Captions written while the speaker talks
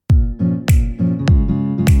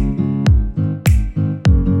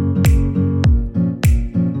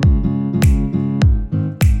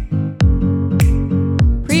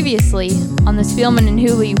seriously on the Spielman and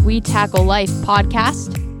Hooley We Tackle Life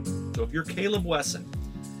podcast. So if you're Caleb Wesson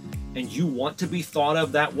and you want to be thought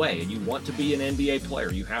of that way and you want to be an NBA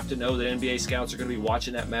player, you have to know that NBA scouts are going to be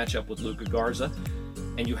watching that matchup with Luka Garza,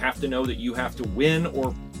 and you have to know that you have to win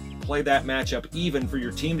or play that matchup even for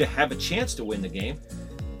your team to have a chance to win the game.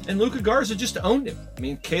 And Luka Garza just owned him. I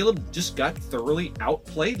mean, Caleb just got thoroughly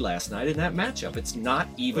outplayed last night in that matchup. It's not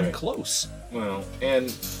even close. Well, and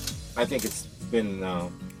I think it's been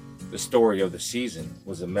the story of the season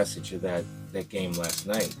was a message of that game last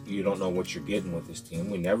night. You don't know what you're getting with this team.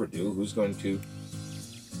 We never do. Who's going to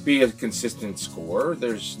be a consistent scorer?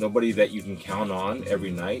 There's nobody that you can count on every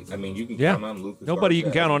night. I mean, you can count on Luka Garza. Nobody you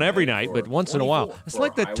can count on every night, but once in a while. It's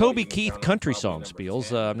like the Toby Keith country song,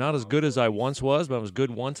 Spiels. I'm not as good as I once was, but I'm as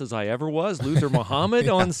good once as I ever was. Luther Muhammad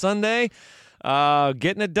on Sunday.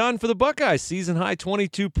 Getting it done for the Buckeyes. Season high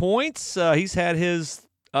 22 points. He's had his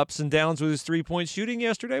ups and downs with his three-point shooting.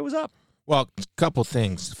 Yesterday was up. Well, a couple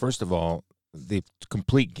things. First of all, the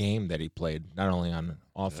complete game that he played, not only on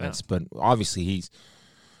offense, but obviously he's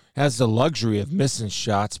has the luxury of missing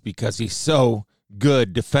shots because he's so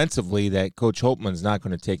good defensively that Coach Holtman's not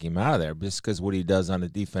going to take him out of there just because what he does on the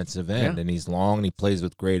defensive end. And he's long and he plays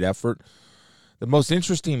with great effort. The most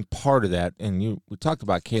interesting part of that, and we talked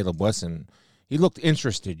about Caleb Wesson, he looked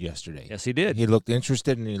interested yesterday. Yes, he did. He looked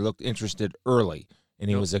interested, and he looked interested early, and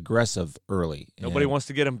he was aggressive early. Nobody wants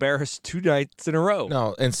to get embarrassed 2 nights in a row.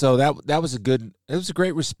 No, and so that was a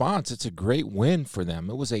great response. It's a great win for them.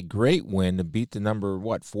 It was a great win to beat the number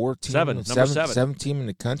 7 team in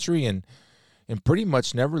the country, and pretty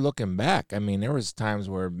much never looking back. I mean, there was times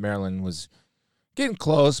where Maryland was getting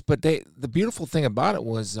close, but the beautiful thing about it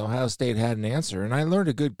was Ohio State had an answer, and I learned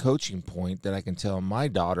a good coaching point that I can tell my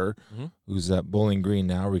daughter, who's at Bowling Green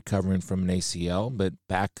now, recovering from an ACL, but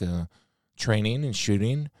back training and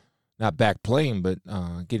shooting, not back playing, but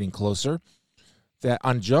getting closer, that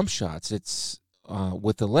on jump shots, it's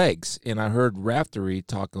with the legs. And I heard Raftery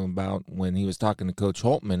talking about when he was talking to Coach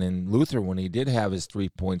Holtman, and Luther, when he did have his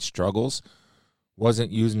three-point struggles,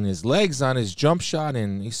 wasn't using his legs on his jump shot,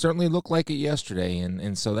 and he certainly looked like it yesterday.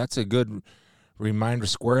 And so that's a good reminder.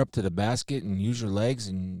 Square up to the basket and use your legs,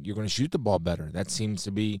 and you're going to shoot the ball better. That seems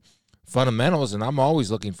to be fundamentals, and I'm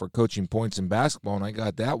always looking for coaching points in basketball, and I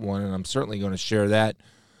got that one, and I'm certainly going to share that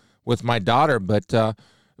with my daughter. But it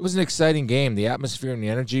was an exciting game. The atmosphere and the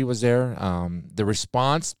energy was there. The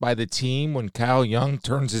response by the team when Kyle Young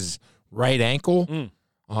turns his right ankle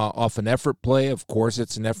off an effort play. Of course,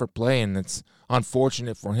 it's an effort play, and it's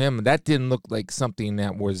unfortunate for him. That didn't look like something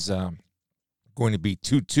that was going to be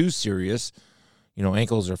too serious. You know,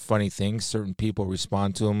 ankles are funny things. Certain people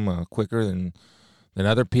respond to them quicker than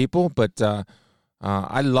other people. But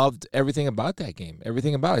I loved everything about that game.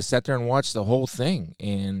 Everything about it. I sat there and watched the whole thing,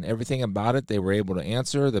 and everything about it, they were able to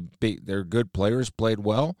answer. Their good players played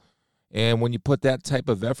well. And when you put that type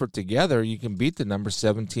of effort together, you can beat the number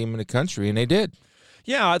 7 team in the country, and they did.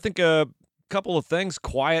 Yeah, I think a couple of things.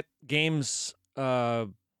 Quiet games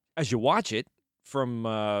as you watch it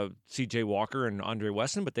from C.J. Walker and Andre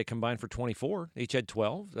Wesson, but they combined for 24. Each had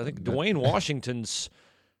 12. I think Dwayne Washington's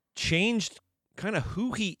changed kind of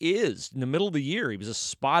who he is in the middle of the year. He was a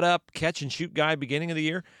spot-up catch-and-shoot guy beginning of the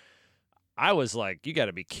year. I was like, you got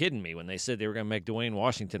to be kidding me when they said they were going to make Dwayne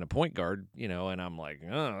Washington a point guard, and I'm like,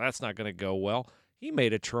 oh, that's not going to go well. He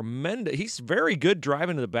made a tremendous – he's very good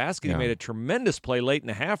driving to the basket. Yeah. He made a tremendous play late in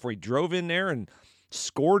the half where he drove in there and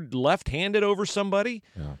scored left-handed over somebody.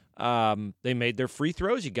 Yeah. They made their free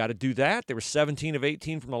throws. You got to do that. They were 17 of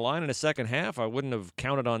 18 from the line in the second half. I wouldn't have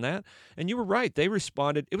counted on that. And you were right. They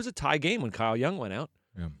responded. It was a tie game when Kyle Young went out.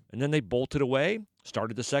 Yeah. And then they bolted away,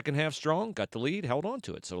 started the second half strong, got the lead, held on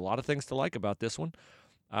to it. So a lot of things to like about this one.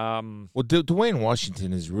 Well, Dwayne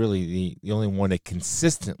Washington is really the only one that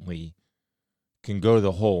consistently can go to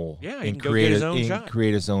the hole and create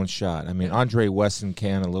his own shot. I mean, Andre Wesson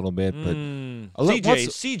can a little bit, but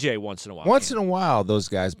CJ once in a while. Once in a while, those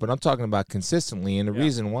guys, but I'm talking about consistently, and the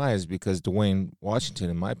reason why is because Dwayne Washington,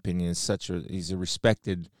 in my opinion, he's a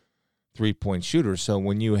respected three-point shooter. So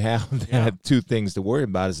when you have that two things to worry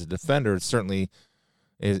about as a defender, it certainly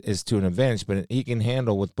is to an advantage, but he can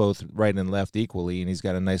handle with both right and left equally, and he's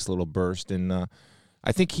got a nice little burst, and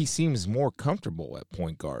I think he seems more comfortable at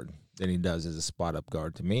point guard than he does as a spot-up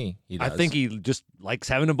guard to me. I think he just likes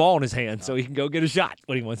having a ball in his hand so he can go get a shot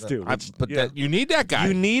when he wants to. You need that guy.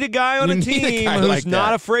 You need a guy on a team who's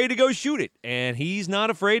not afraid to go shoot it, and he's not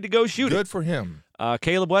afraid to go shoot it. Good for him.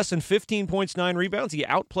 Caleb Wesson, 15 points, 9 rebounds. He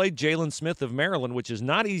outplayed Jalen Smith of Maryland, which is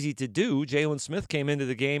not easy to do. Jalen Smith came into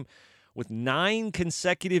the game with 9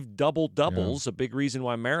 consecutive double-doubles, a big reason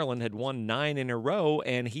why Maryland had won 9 in a row,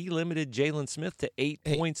 and he limited Jalen Smith to 8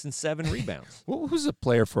 points and 7 rebounds. Who's a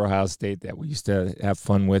player for Ohio State that we used to have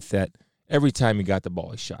fun with that every time he got the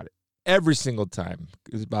ball, he shot it? Every single time.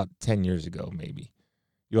 It was about 10 years ago, maybe.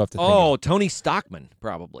 You have to think. Oh, Tony Stockman,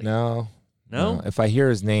 probably. No. No? If I hear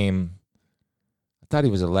his name, I thought he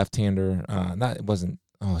was a left-hander. It wasn't.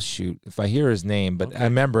 Oh, shoot. If I hear his name, but I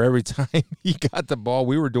remember every time he got the ball,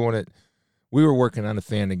 we were doing it. We were working on the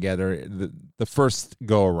fan together the first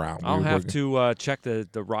go-around. I'll have to check the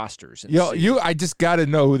rosters. And see. I just got to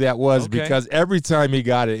know who that was because every time he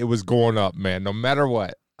got it, it was going up, man, no matter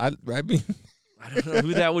what. I mean. I don't know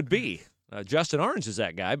who that would be. Justin Orange is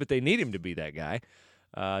that guy, but they need him to be that guy.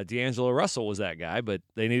 D'Angelo Russell was that guy, but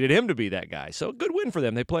they needed him to be that guy. So good win for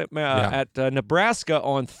them. They play at Nebraska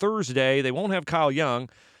on Thursday. They won't have Kyle Young.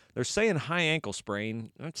 They're saying high ankle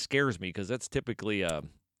sprain. That scares me because that's typically a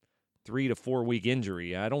 3 to 4 week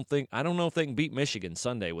injury. I don't know if they can beat Michigan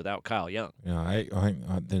Sunday without Kyle Young. Yeah,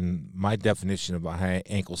 then my definition of a high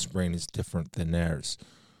ankle sprain is different than theirs.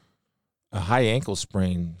 A high ankle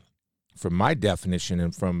sprain, from my definition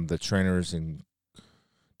and from the trainers and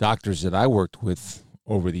doctors that I worked with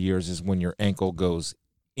over the years, is when your ankle goes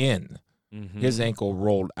in. Mm-hmm. His ankle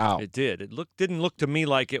rolled out. It did. It didn't look to me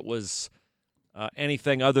like it was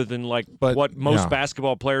anything other than what most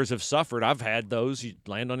basketball players have suffered. I've had those. You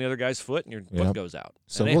land on the other guy's foot and your foot goes out.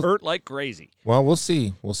 So and it hurt like crazy. Well, we'll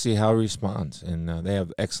see. We'll see how he responds. And they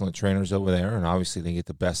have excellent trainers over there, and obviously they get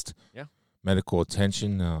the best medical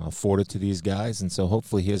attention afforded to these guys. And so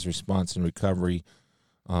hopefully his response and recovery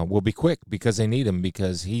will be quick because they need him,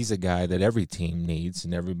 because he's a guy that every team needs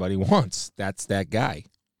and everybody wants. That's that guy.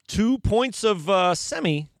 2 points of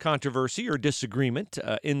semi-controversy or disagreement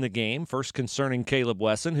in the game. First concerning Caleb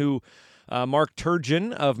Wesson, who Mark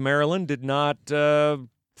Turgeon of Maryland did not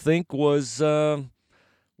think was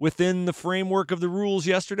within the framework of the rules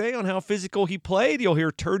yesterday on how physical he played. You'll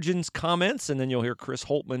hear Turgeon's comments, and then you'll hear Chris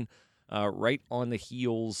Holtmann right on the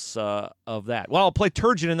heels of that. Well, I'll play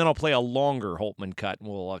Turgeon, and then I'll play a longer Holtmann cut, and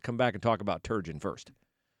we'll come back and talk about Turgeon first.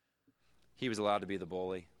 He was allowed to be the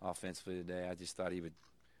bully offensively today. I just thought he would.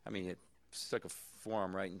 I mean, it stuck a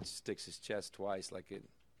forearm right and sticks his chest twice. I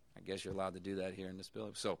guess you're allowed to do that here in this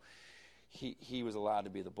building. So he was allowed to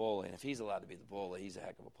be the bully, and if he's allowed to be the bully, he's a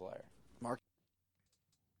heck of a player. Mark,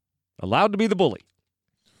 allowed to be the bully.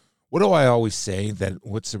 What do I always say? That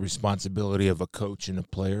what's the responsibility of a coach and a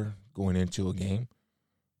player going into a game?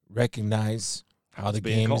 Recognize how the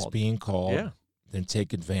game is being called, then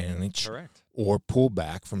take advantage, or pull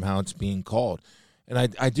back from how it's being called.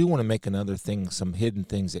 And I do want to make another thing, some hidden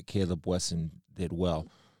things that Caleb Wesson did well,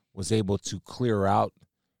 was able to clear out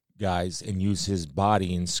guys and use his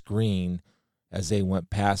body and screen as they went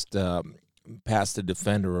past the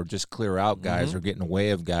defender, or just clear out guys or get in the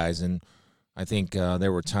way of guys. And I think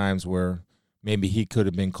there were times where maybe he could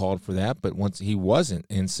have been called for that, but once he wasn't.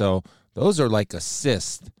 And so those are like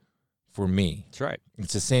assists for me. That's right.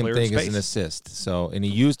 It's the same thing as an assist. So, and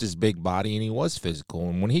he used his big body and he was physical.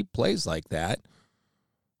 And when he plays like that,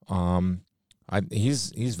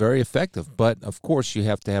 he's very effective. But of course, you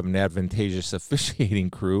have to have an advantageous officiating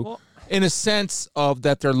crew, in a sense of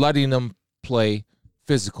that they're letting them play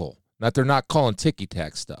physical, that they're not calling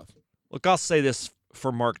ticky-tack stuff. Look, I'll say this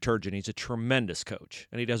for Mark Turgeon. He's a tremendous coach,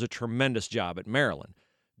 and he does a tremendous job at Maryland.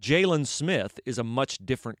 Jalen Smith is a much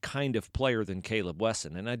different kind of player than Caleb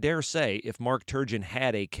Wesson, and I dare say if Mark Turgeon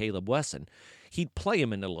had a Caleb Wesson, he'd play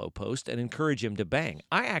him in the low post and encourage him to bang.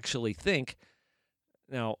 I actually think,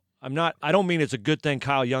 now, I don't mean it's a good thing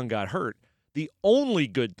Kyle Young got hurt. The only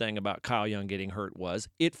good thing about Kyle Young getting hurt was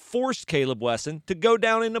it forced Caleb Wesson to go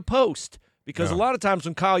down in the post, because a lot of times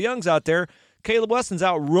when Kyle Young's out there, Caleb Wesson's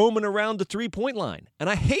out roaming around the three-point line, and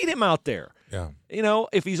I hate him out there. Yeah. You know,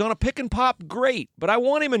 if he's on a pick and pop, great, but I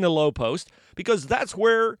want him in the low post because that's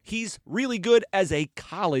where he's really good as a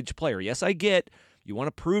college player. Yes, I get you want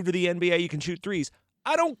to prove to the NBA you can shoot threes.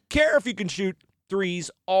 I don't care if you can shoot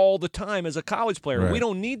threes all the time as a college player. Right. We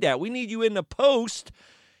don't need that. We need you in the post,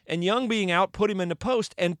 and Young being out put him in the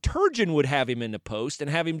post, and Turgeon would have him in the post and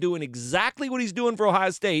have him doing exactly what he's doing for Ohio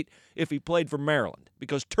State if he played for Maryland,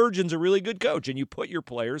 because Turgeon's a really good coach, and you put your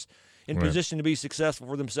players in position to be successful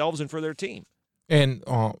for themselves and for their team. And,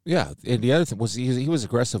 and the other thing was he was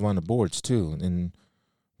aggressive on the boards, too. And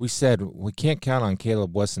we said we can't count on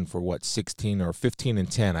Caleb Wesson for, 16 or 15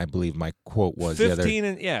 and 10, I believe my quote was. 15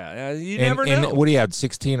 and, you never know. And what do you have,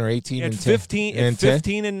 16 or 18 and 10? 15 and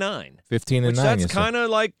 15 and 9. 15 and 9. That's kind of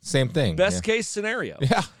like same thing. Best case scenario.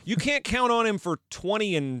 Yeah. You can't count on him for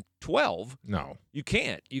 20 and 12. No. You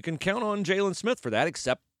can't. You can count on Jalen Smith for that,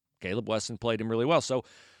 except Caleb Wesson played him really well. So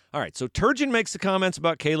All right, so Turgeon makes the comments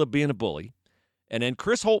about Caleb being a bully, and then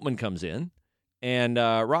Chris Holtmann comes in, and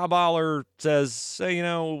Rob Aller says,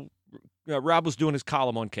 hey, Rob was doing his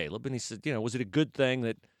column on Caleb, and he said, was it a good thing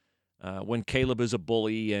that when Caleb is a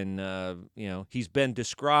bully and, he's been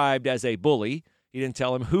described as a bully, he didn't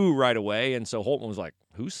tell him who right away, and so Holtmann was like,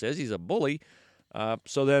 who says he's a bully?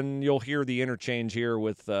 So then you'll hear the interchange here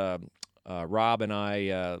with Rob and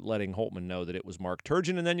I letting Holtmann know that it was Mark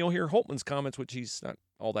Turgeon, and then you'll hear Holtmann's comments, which he's not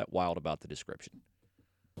all that wild about the description.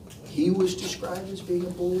 He was described as being a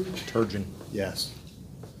bully? Turgeon. Yes.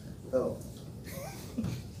 Oh.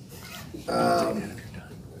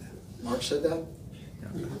 Mark said that?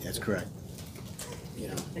 That's correct.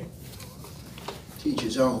 Teach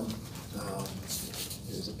his own.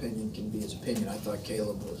 His opinion can be his opinion. I thought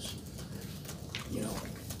Caleb was,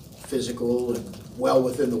 physical and well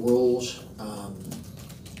within the rules,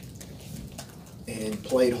 and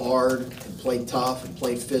played hard and played tough and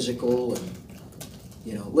played physical. And,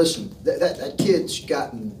 listen, that kid's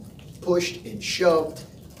gotten pushed and shoved,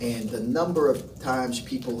 and the number of times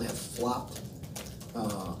people have flopped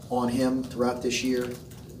on him throughout this year,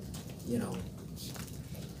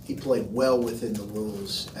 he played well within the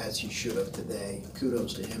rules as he should have today.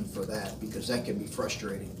 Kudos to him for that, because that can be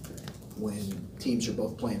frustrating when teams are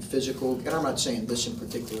both playing physical. And I'm not saying this in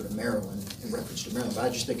particular to Maryland, in reference to Maryland, but I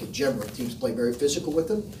just think in general teams play very physical with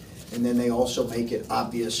them, and then they also make it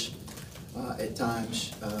obvious at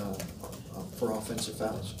times for offensive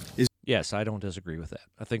fouls. Yes, I don't disagree with that.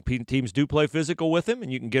 I think teams do play physical with him,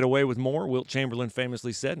 and you can get away with more. Wilt Chamberlain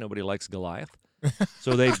famously said, nobody likes Goliath.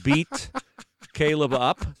 So they beat Caleb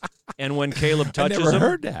up, and when Caleb touches him... I never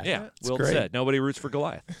heard that. Yeah, That's Wilt great. said, nobody roots for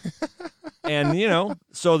Goliath. And,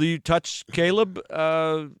 so you touch Caleb,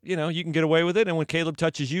 you can get away with it, and when Caleb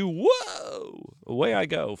touches you, whoa, away I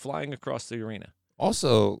go, flying across the arena.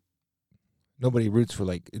 Also, nobody roots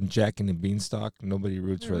for, in Jack and the Beanstalk. Nobody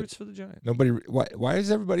roots for the Giant. Nobody. Why is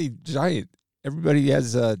everybody Giant? Everybody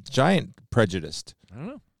has Giant prejudiced. I don't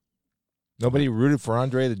know. Nobody rooted for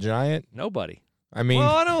Andre the Giant. Nobody. I mean,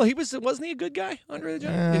 well, I don't know. Wasn't he a good guy, Andre the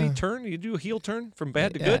Giant? Did he turn? Did he do a heel turn from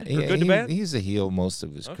bad to good, or good to bad? He's a heel most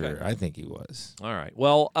of his career. I think he was. All right.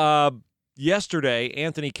 Well, yesterday,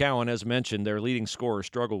 Anthony Cowan, as mentioned, their leading scorer,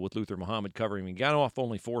 struggled with Luther Muhammad covering him. He got off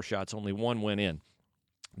only 4 shots. Only one went in.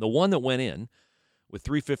 The one that went in, with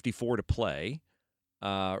 3:54 to play,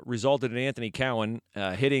 resulted in Anthony Cowan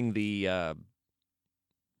hitting the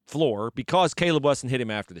floor because Caleb Wesson hit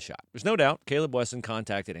him after the shot. There's no doubt Caleb Wesson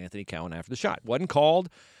contacted Anthony Cowan after the shot. Wasn't called,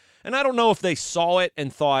 and I don't know if they saw it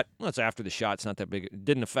and thought, well, it's after the shot. It's not that big. It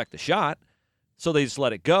didn't affect the shot, so they just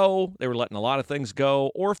let it go. They were letting a lot of things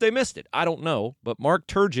go, or if they missed it. I don't know, but Mark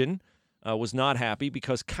Turgeon was not happy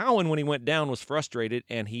because Cowan, when he went down, was frustrated,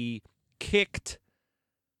 and he kicked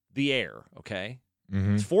the air, okay?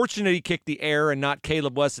 Mm-hmm. It's fortunate he kicked the air and not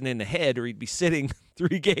Caleb Wesson in the head, or he'd be sitting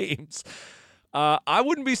 3 games. I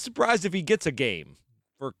wouldn't be surprised if he gets a game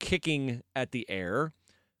for kicking at the air.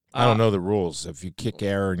 I don't know the rules. If you kick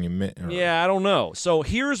air and you miss. Yeah, I don't know. So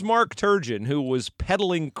here's Mark Turgeon, who was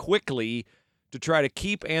pedaling quickly to try to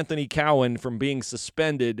keep Anthony Cowan from being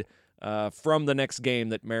suspended from the next game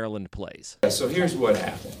that Maryland plays. So here's what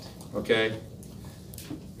happened, okay?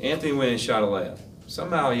 Anthony went and shot a layup.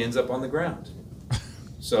 Somehow he ends up on the ground.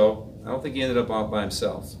 So I don't think he ended up out by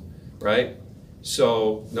himself, right?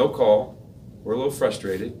 So no call. We're a little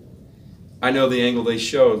frustrated. I know the angle they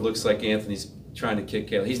showed looks like Anthony's trying to kick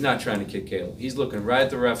Caleb. He's not trying to kick Caleb. He's looking right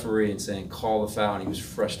at the referee and saying, call the foul, and he was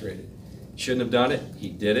frustrated. Shouldn't have done it.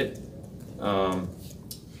 He did it.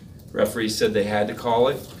 Referee said they had to call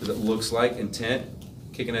it because it looks like intent,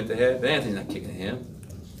 kicking at the head. But Anthony's not kicking at him.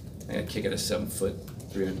 I got to kick at a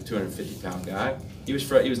 7-foot, 250-pound guy. He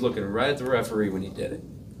was looking right at the referee when he did it.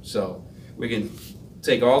 So we can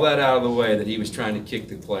take all that out of the way that he was trying to kick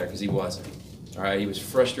the player, because he wasn't. All right, he was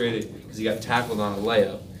frustrated because he got tackled on a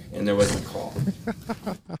layup and there wasn't a call.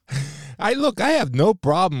 I have no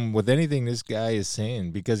problem with anything this guy is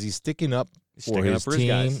saying, because he's sticking up for his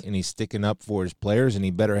team and he's sticking up for his players, and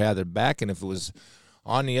he better have their back. And if it was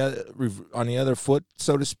on the other foot,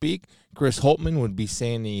 so to speak, Chris Holtmann would be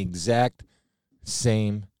saying the exact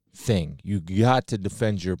same thing. You got to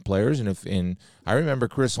defend your players, and I remember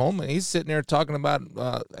Chris Holtmann, he's sitting there talking about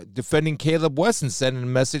defending Caleb Wesson, sending a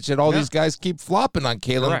message that all these guys keep flopping on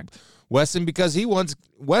Caleb Wesson because he wants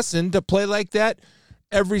Wesson to play like that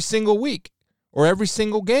every single week or every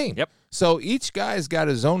single game. Yep. So each guy's got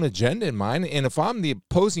his own agenda in mind, and if I'm the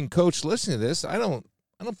opposing coach listening to this, I don't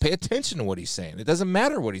pay attention to what he's saying. It doesn't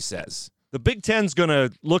matter what he says. The Big Ten's going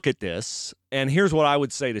to look at this, and here's what I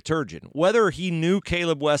would say to Turgeon. Whether he knew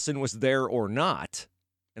Caleb Wesson was there or not,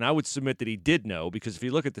 and I would submit that he did know, because if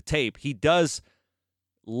you look at the tape, he does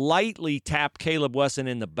lightly tap Caleb Wesson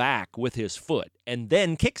in the back with his foot and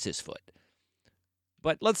then kicks his foot.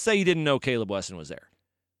 But let's say he didn't know Caleb Wesson was there.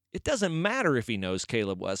 It doesn't matter if he knows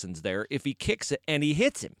Caleb Wesson's there if he kicks it and he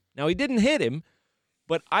hits him. Now, he didn't hit him,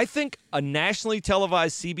 but I think a nationally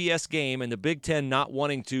televised CBS game and the Big Ten not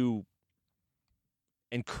wanting to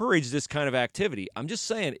encourage this kind of activity, I'm just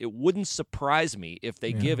saying it wouldn't surprise me if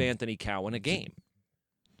they give Anthony Cowan a game.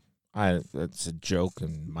 That's a joke,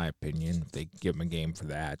 in my opinion, if they give him a game for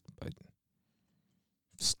that, but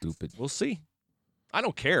stupid. We'll see. I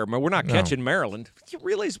don't care. We're not catching Maryland. You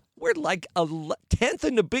realize we're like 10th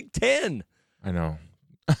in the Big Ten. I know.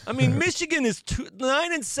 I mean, Michigan is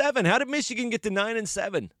 9-7. How did Michigan get to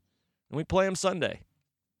 9-7? And we play them Sunday.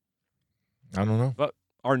 I don't know. But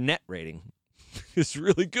our net rating is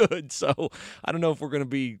really good, so I don't know if we're going to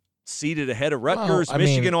be seated ahead of Rutgers,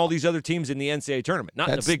 Michigan, all these other teams in the NCAA tournament, not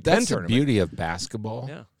in the Big Ten tournament. That's the beauty of basketball.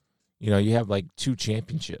 Yeah. You know, you have like 2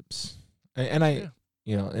 championships. And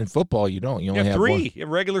you know, in football, you don't. You only have 3. one. You have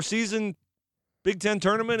regular season, Big Ten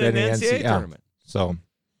tournament, and NCAA tournament. So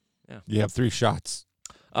you have 3 shots.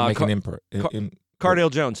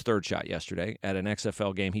 Cardale Jones' third shot yesterday at an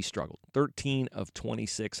XFL game. He struggled. 13 of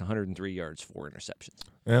 26, 103 yards, 4 interceptions.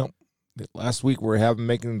 Well, last week we were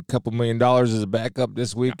making a couple $1 million as a backup.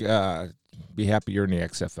 This week, be happy you're in the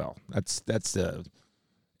XFL. That's the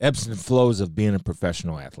ebbs and flows of being a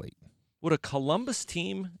professional athlete. Would a Columbus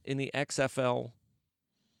team in the XFL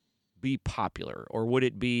be popular, or would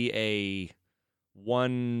it be a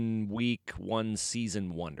 1 week, 1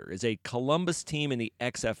 season wonder? Is a Columbus team in the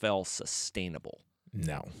XFL sustainable?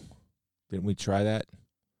 No. Didn't we try that?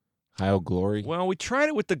 Ohio Glory? Well, we tried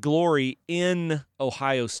it with the Glory in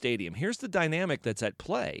Ohio Stadium. Here's the dynamic that's at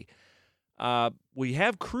play. We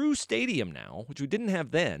have Crew Stadium now, which we didn't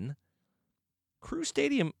have then. Crew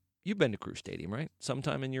Stadium, you've been to Crew Stadium, right?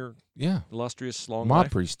 Sometime in your illustrious long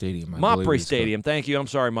life? Mopri Stadium. Mopri Stadium. Thank you. I'm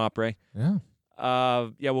sorry, Mopri. Yeah.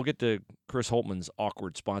 We'll get to Chris Holtman's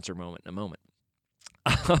awkward sponsor moment in a moment.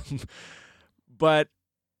 But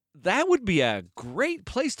that would be a great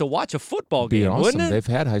place to watch a football game, awesome. Wouldn't it? They've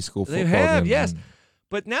had high school football. They have, games. yes.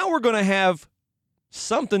 But now we're going to have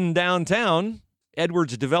something downtown,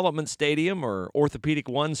 Edwards Development Stadium or Orthopedic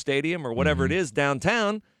One Stadium or whatever it is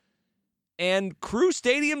downtown, and Crew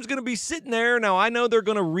Stadium's going to be sitting there. Now, I know they're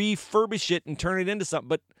going to refurbish it and turn it into something,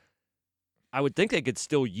 but I would think they could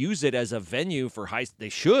still use it as a venue for high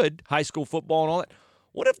school football and all that.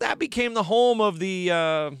 What if that became the home of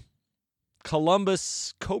the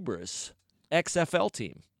Columbus Cobras XFL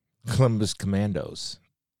team? Columbus Commandos.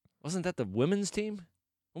 Wasn't that the women's team?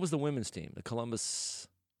 What was the women's team? The Columbus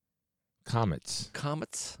Comets.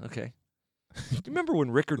 Okay. Do you remember when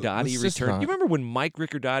Riccardotti returned? You remember when Mike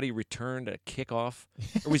Riccardotti returned a kickoff?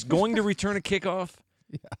 Or was going to return a kickoff?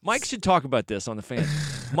 Yes. Mike should talk about this on the Fan.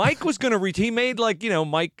 Mike was going to he made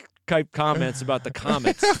Mike type comments about the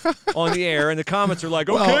Comets on the air, and the Comets are like,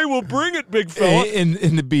 okay, we'll bring it, big fella. And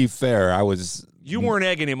to be fair, you weren't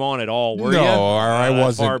egging him on at all, were you? No, I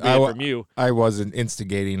wasn't. Far be it from you. I wasn't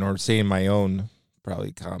instigating or saying my own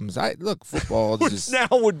probably comments. Look, football just now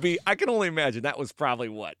would be. I can only imagine that was probably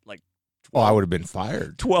what, like. I would have been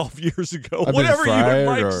fired 12 years ago. Whatever you and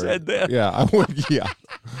Mike said then. Yeah, I would. Yeah.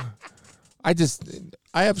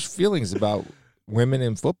 I have feelings about women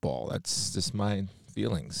in football. That's just my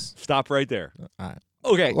feelings. Stop right there.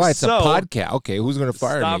 Okay. Well, it's a podcast. Okay, who's going to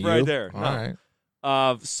fire me? Stop right there. All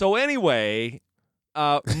right. So anyway,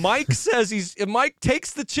 Mike says Mike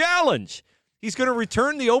takes the challenge. He's going to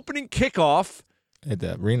return the opening kickoff at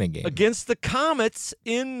the arena game against the Comets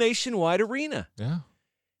in Nationwide Arena. Yeah.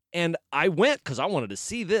 And I went because I wanted to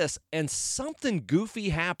see this, and something goofy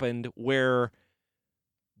happened where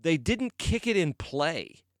they didn't kick it in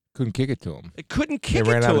play. Couldn't kick it to him. They couldn't kick it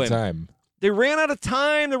to him. They ran out of time. They ran out of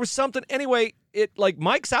time. There was something. Anyway,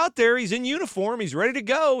 Mike's out there. He's in uniform. He's ready to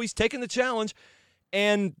go. He's taking the challenge.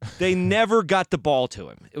 And they never got the ball to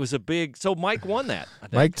him. It was a big – so Mike won that, I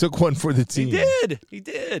think. Mike took one for the team. He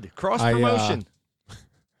did. Cross-promotion.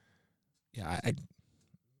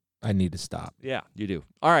 I need to stop. Yeah, you do.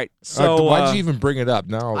 All right. So why'd you even bring it up?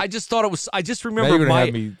 No. I just thought it was – I just remember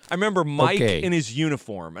Mike. I remember Mike in his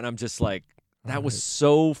uniform, and I'm just like, that was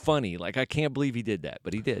so funny. Like, I can't believe he did that,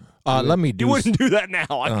 but he did. Let me do. He wouldn't do that now,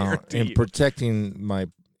 I guarantee you. In protecting my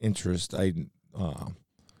interest, I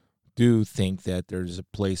do think that there's a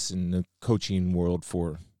place in the coaching world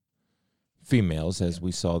for females, as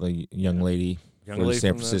we saw the young lady for the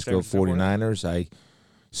San Francisco 49ers. I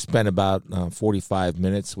spent about 45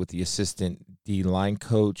 minutes with the assistant D-line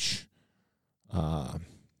coach,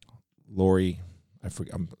 Lori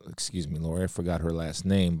excuse me, Lori, I forgot her last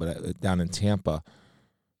name, but down in Tampa,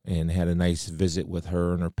 and had a nice visit with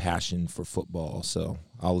her and her passion for football. So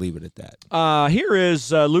I'll leave it at that. Here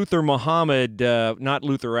is Luther Muhammad, not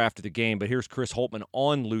Luther after the game, but here's Chris Holtmann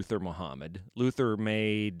on Luther Muhammad. Luther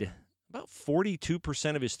made about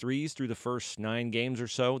 42% of his threes through the first 9 games or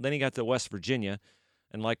so. Then he got to West Virginia,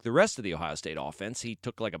 and like the rest of the Ohio State offense, he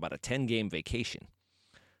took like about a 10-game vacation.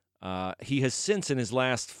 He has since, in his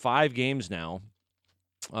last 5 games now,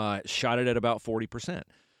 shot it at about 40%.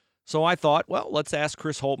 So I thought, well, let's ask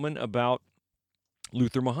Chris Holtmann about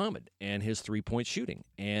Luther Muhammad and his three-point shooting.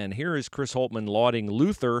 And here is Chris Holtmann lauding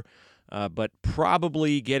Luther, but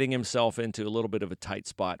probably getting himself into a little bit of a tight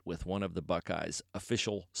spot with one of the Buckeyes'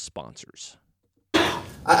 official sponsors.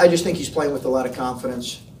 I just think he's playing with a lot of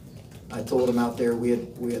confidence. I told him out there, we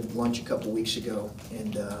had lunch a couple weeks ago,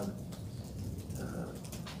 and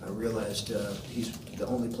I realized he's the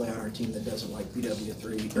only player on our team that doesn't like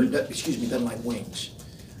BW3, or doesn't like wings.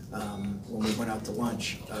 When we went out to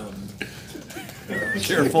lunch.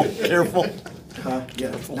 Careful. Yeah,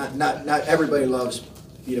 careful. Not everybody loves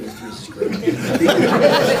BW3s. Is great.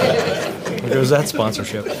 There goes that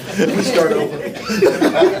sponsorship. We start over.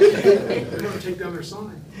 They're going to take down their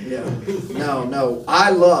sign. Yeah. No. I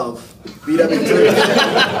love BW3.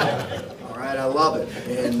 All right, I love it.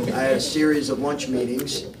 And I had a series of lunch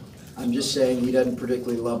meetings. I'm just saying he doesn't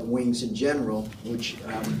particularly love wings in general,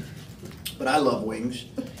 but I love wings.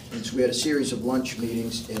 And so we had a series of lunch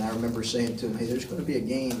meetings, and I remember saying to him, hey, there's going to be a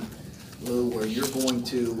game, Lou, where you're going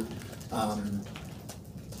to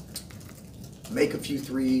make a few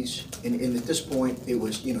threes. And at this point, it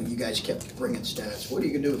was, you guys kept bringing stats. What are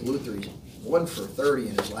you going to do with Luther? He's 1 for 30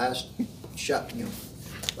 in his last shot,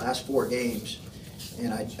 last 4 games.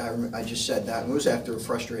 And I just said that. And it was after a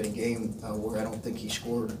frustrating game where I don't think he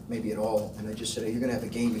scored maybe at all. And I just said, hey, you're going to have a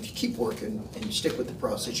game. If you keep working and you stick with the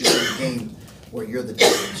process, you're going to have a game where you're the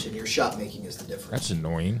difference and your shot making is the difference. That's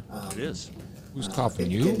annoying. It is. Who's coughing,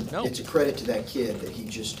 you? No. It's a credit to that kid that he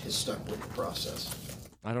just has stuck with the process.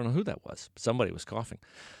 I don't know who that was. Somebody was coughing.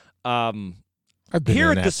 I've been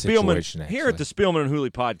Here in at that the Spielman, situation, here at the actually. Spielman and Hooley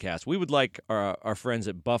podcast, we would like our friends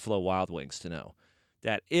at Buffalo Wild Wings to know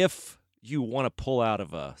that if you want to pull out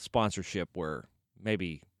of a sponsorship where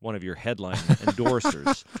maybe one of your headline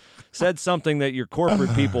endorsers said something that your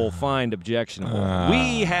corporate people find objectionable,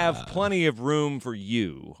 we have plenty of room for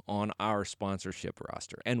you on our sponsorship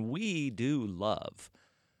roster. And we do love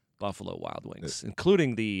Buffalo Wild Wings,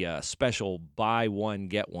 including the special buy one,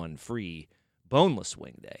 get one free boneless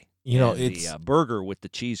wing day. And it's the burger with the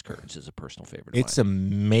cheese curds is a personal favorite. It's of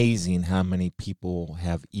mine. amazing how many people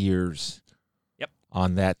have ears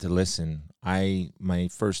on that to listen. My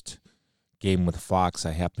first game with Fox,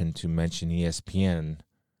 I happened to mention ESPN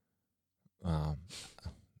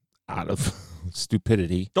out of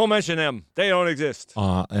stupidity. Don't mention them; they don't exist.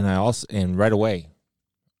 And right away,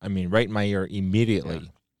 right in my ear immediately,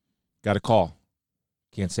 got a call.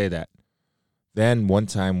 Can't say that. Then one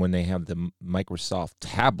time when they have the Microsoft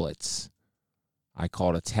tablets, I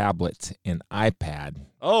called a tablet an iPad.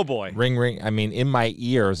 Oh boy! Ring. In my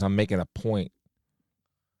ears, I'm making a point.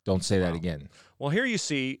 Don't say that again. Well, here you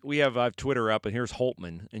see, I have Twitter up, and here's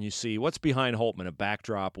Holtmann, and you see what's behind Holtmann, a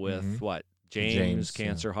backdrop with what? James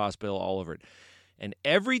Cancer Hospital all over it. And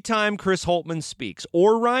every time Chris Holtmann speaks,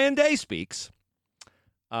 or Ryan Day speaks,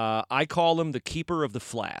 I call him the keeper of the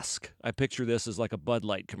flask. I picture this as like a Bud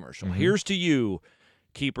Light commercial. Here's to you,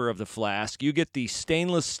 keeper of the flask. You get the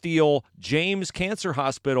stainless steel James Cancer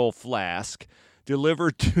Hospital flask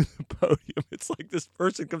delivered to the podium. It's like this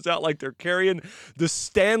person comes out like they're carrying the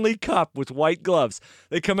Stanley Cup with white gloves.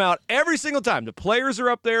 They come out every single time. The players are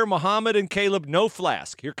up there, Muhammad and Caleb, no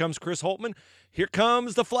flask. Here comes Chris Holtmann. Here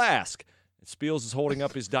comes the flask. And Spiels is holding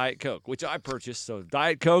up his Diet Coke, which I purchased. So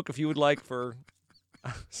Diet Coke, if you would like for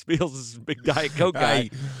Spiels is a big Diet Coke guy.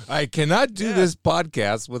 I cannot do this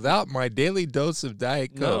podcast without my daily dose of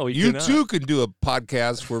Diet Coke. No, you cannot. too can do a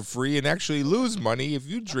podcast for free and actually lose money if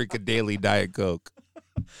you drink a daily Diet Coke.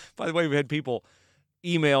 By the way, we had people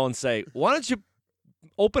email and say, why don't you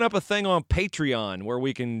open up a thing on Patreon where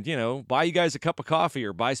we can, buy you guys a cup of coffee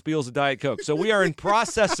or buy Spiels a Diet Coke. So we are in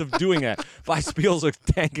process of doing that. Buy Spiels a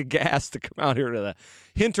tank of gas to come out here to the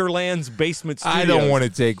Hinterlands basement studios. I don't want to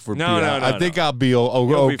take for No. I think I'll be You'll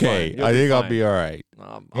be okay. fine. I think I'll fine. be all right.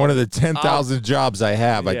 One of the 10,000 jobs I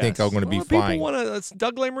have, I think I'm going to be fine.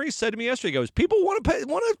 Doug Lesmerises said to me yesterday, he goes, people want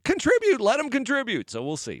to contribute. Let them contribute. So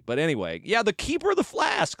we'll see. But anyway, the keeper of the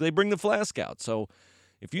flask. They bring the flask out. So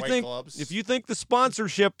if you White think gloves. if you think the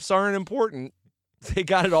sponsorships aren't important, They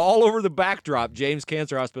got it all over the backdrop. James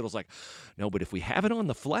Cancer Hospital's like, no, but if we have it on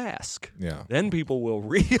the flask, then people will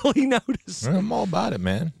really notice. I'm all about it,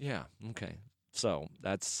 man. Yeah, okay. So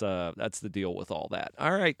that's the deal with all that.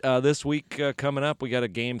 All right, this week coming up, we got a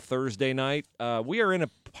game Thursday night. We are in a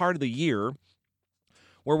part of the year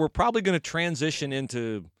where we're probably going to transition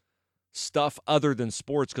into stuff other than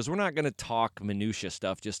sports because we're not going to talk minutia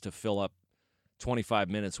stuff just to fill up 25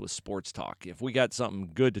 minutes with sports talk. If we got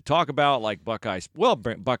something good to talk about, like Buckeye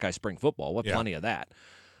spring football, plenty of that.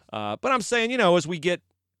 But I'm saying, as we get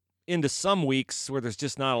into some weeks where there's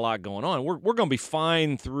just not a lot going on, we're going to be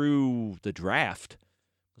fine through the draft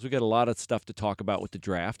because we got a lot of stuff to talk about with the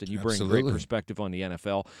draft, and you bring great perspective on the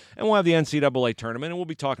NFL. And we'll have the NCAA tournament, and we'll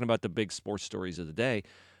be talking about the big sports stories of the day.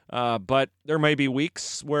 But there may be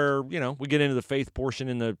weeks where, we get into the faith portion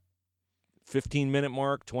in the 15-minute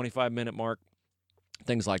mark, 25-minute mark,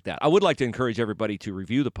 things like that. I would like to encourage everybody to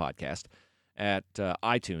review the podcast at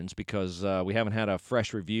iTunes because we haven't had a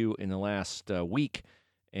fresh review in the last week.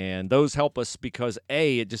 And those help us because,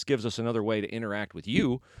 A, it just gives us another way to interact with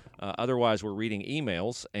you. Otherwise, we're reading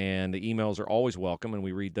emails, and the emails are always welcome, and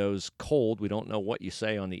we read those cold. We don't know what you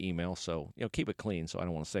say on the email, so keep it clean. So I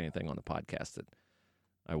don't want to say anything on the podcast that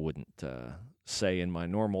I wouldn't say in my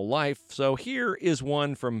normal life. So here is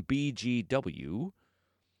one from BGW.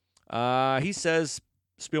 He says,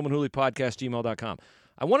 SpielmanHooleyPodcast@gmail.com.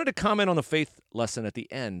 I wanted to comment on the faith lesson at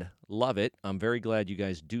the end. Love it. I'm very glad you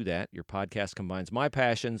guys do that. Your podcast combines my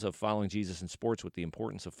passions of following Jesus in sports with the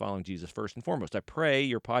importance of following Jesus first and foremost. I pray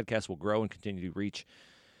your podcast will grow and continue to reach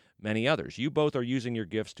many others. You both are using your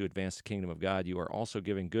gifts to advance the kingdom of God. You are also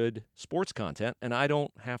giving good sports content, and I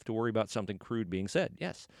don't have to worry about something crude being said.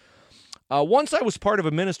 Yes. Once I was part of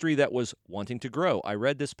a ministry that was wanting to grow. I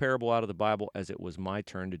read this parable out of the Bible as it was my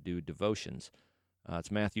turn to do devotions.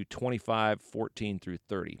 It's Matthew 25:14 through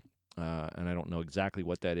 30. And I don't know exactly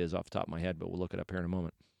what that is off the top of my head, but we'll look it up here in a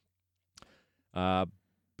moment.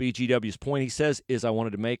 BGW's point, he says, is I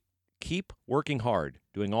wanted to make, keep working hard,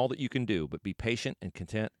 doing all that you can do, but be patient and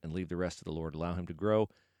content and leave the rest to the Lord. Allow him to grow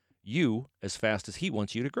you as fast as he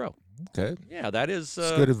wants you to grow. Okay. Yeah, that is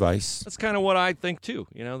that's good advice. That's kind of what I think, too.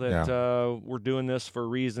 We're doing this for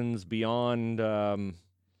reasons beyond...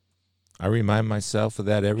 I remind myself of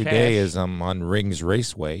that every day as I'm on Rings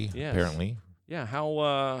Raceway, apparently. Yeah,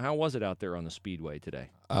 how was it out there on the Speedway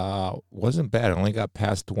today? Wasn't bad. I only got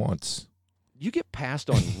passed once. You get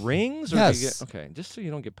passed on Rings? Or Yes. Okay, just so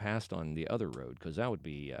you don't get passed on the other road, because that would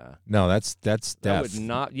be... no, that's death. That would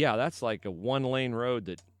not... Yeah, that's like a one-lane road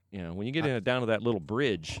that, when you get down to that little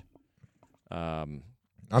bridge... I'm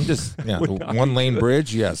just... Yeah, one-lane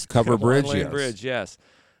bridge, yes. Cover bridge, yes. One-lane bridge, yes.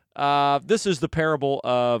 This is the parable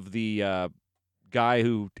of the guy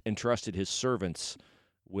who entrusted his servants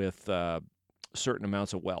with certain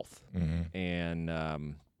amounts of wealth. Mm-hmm.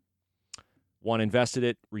 And one invested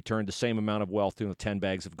it, returned the same amount of wealth to 10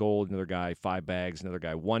 bags of gold, another guy 5 bags, another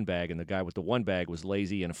guy 1 bag, and the guy with the 1 bag was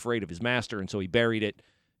lazy and afraid of his master, and so he buried it,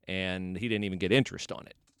 and he didn't even get interest on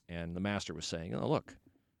it. And the master was saying, look,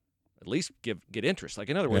 at least get interest. Like,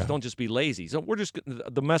 in other words, don't just be lazy. So we're just,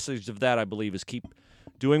 the message of that, I believe, is keep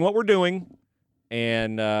doing what we're doing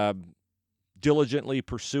and diligently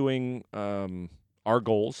pursuing our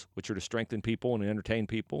goals, which are to strengthen people and entertain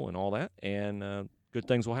people and all that, and good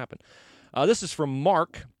things will happen. This is from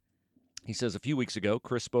Mark. He says, a few weeks ago,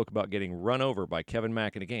 Chris spoke about getting run over by Kevin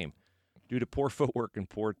Mack in a game due to poor footwork and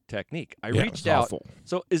poor technique. I reached out. Awful.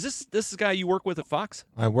 So is this guy you work with at Fox?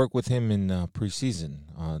 I work with him in preseason,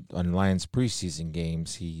 on Lions preseason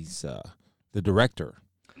games. He's the director.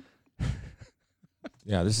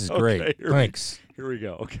 Yeah, this is great. Thanks. Here we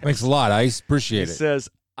go. Okay. Thanks a lot. I appreciate it. He says,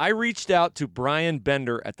 I reached out to Brian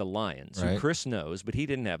Bender at the Lions, who Right. Chris knows, but he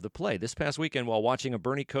didn't have the play. This past weekend, while watching a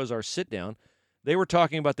Bernie Kosar sit-down, they were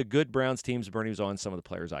talking about the good Browns teams Bernie was on, some of the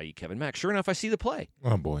players, i.e. Kevin Mack. Sure enough, I see the play.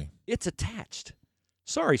 Oh, boy. It's attached.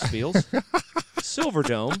 Sorry, Spiels.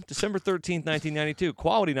 Silverdome, December 13th, 1992.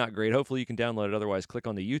 Quality not great. Hopefully you can download it. Otherwise, click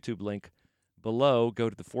on the YouTube link below. Go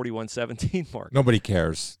to the 4117 mark. Nobody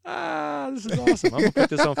cares. This is awesome. I'm going to put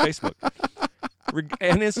this on Facebook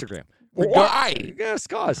and Instagram. Why? Yes,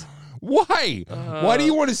 cause. Why? Why do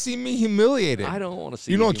you want to see me humiliated? I don't want to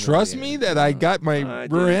see you. Don't trust me that I got my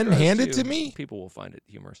rear end handed to me? People will find it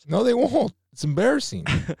humorous. No, they won't. It's embarrassing.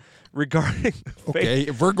 Regarding okay,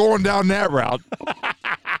 if we're going down that route.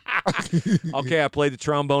 Okay, I played the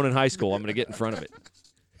trombone in high school. I'm going to get in front of it.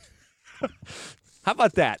 How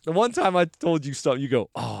about that? The one time I told you something, you go,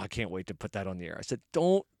 oh, I can't wait to put that on the air. I said,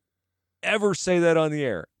 don't ever say that on the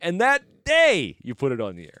air. And that day, you put it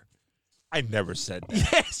on the air. I never said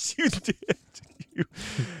that. Yes, you did.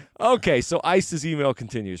 Okay, so Ice's email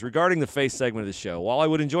continues. Regarding the faith segment of the show, while I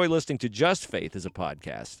would enjoy listening to Just Faith as a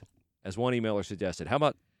podcast, as one emailer suggested, how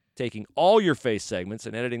about taking all your faith segments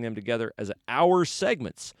and editing them together as hour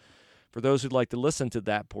segments for those who'd like to listen to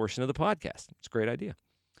that portion of the podcast? It's a great idea.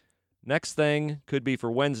 Next thing could be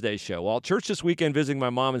for Wednesday's show. While at church this weekend visiting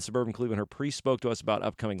my mom in suburban Cleveland, her priest spoke to us about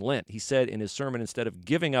upcoming Lent. He said in his sermon, instead of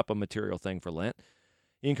giving up a material thing for Lent,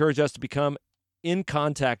 he encouraged us to become in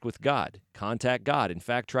contact with God. Contact God. In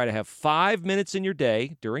fact, try to have 5 minutes in your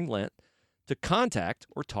day during Lent to contact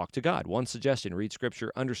or talk to God. One suggestion, read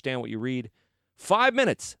Scripture, understand what you read. 5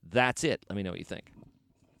 minutes. That's it. Let me know what you think.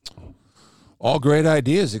 All great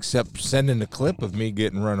ideas, except sending a clip of me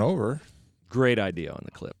getting run over. Great idea on the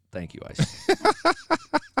clip. Thank you, Ice.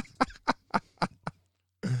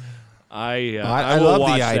 I love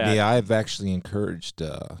watch the idea. that. I've actually encouraged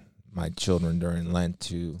my children during Lent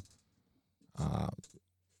to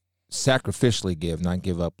sacrificially give, not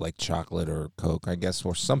give up like chocolate or Coke. I guess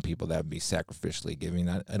for some people that would be sacrificially giving.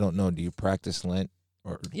 I don't know. Do you practice Lent?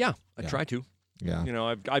 Yeah, I try to. Yeah. You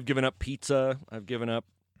know, I've given up pizza. I've given up.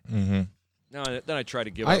 Mm-hmm. No, then I try to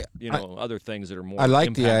give up, other things that are more. I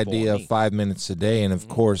like the impactful idea on of me. 5 minutes a day, and of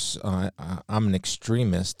course, I'm an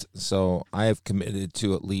extremist, so I have committed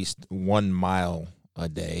to at least 1 mile a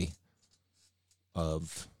day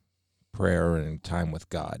of prayer and time with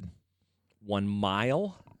God. 1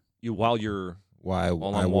 mile? While I I'm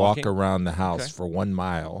walk walking? around the house Okay. for 1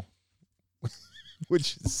 mile,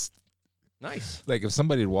 which is nice. like if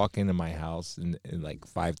somebody would walk into my house in like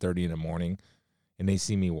 5:30 in the morning, and they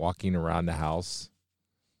see me walking around the house,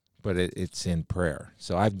 but it's in prayer.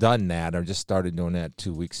 So I've done that. I just started doing that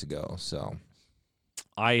 2 weeks ago. So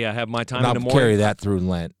I have my time and in the I'll morning. carry that through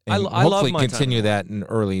Lent, and I love hopefully my time continue in the that in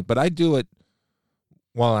early. But I do it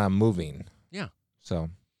while I'm moving. Yeah.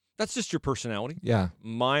 So That's just your personality. yeah,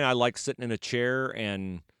 Mine, I like sitting in a chair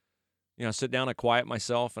and, sit down, I quiet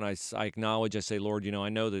myself, and I acknowledge, I say, Lord, I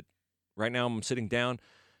know that right now I'm sitting down.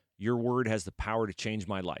 Your word has the power to change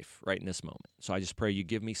my life right in this moment. So I just pray you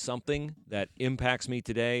give me something that impacts me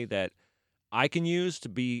today that I can use to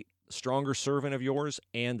be a stronger servant of yours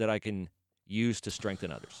and that I can use to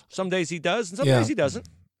strengthen others. Some days he does, and some days he doesn't.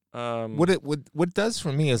 what it does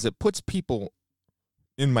for me is it puts people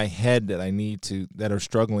in my head that are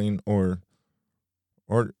struggling or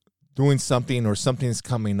doing something or something's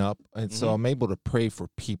coming up, and so I'm able to pray for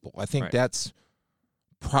people. I think that's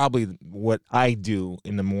probably what I do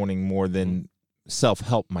in the morning more than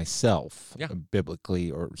self-help myself,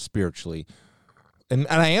 biblically or spiritually. And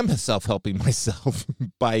I am self-helping myself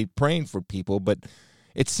by praying for people, but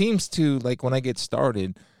it seems to, like when I get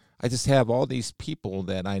started, I just have all these people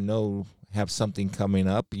that I know have something coming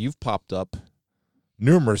up. You've popped up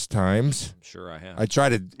numerous times. Sure I have. I try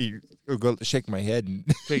to go shake my head. And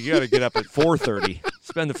Okay, you got to get up at 4:30.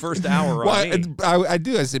 Spend the first hour on me. I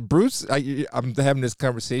do. I said, Bruce, I'm having this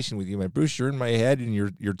conversation with you. My Bruce, you're in my head, and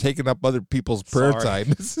you're taking up other people's prayer Sorry.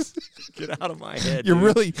 time. Get out of my head. You're dude.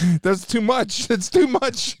 really, that's too much. It's too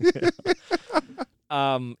much.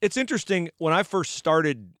 It's interesting. When I first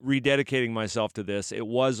started rededicating myself to this, it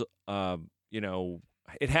was,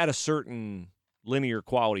 it had a certain linear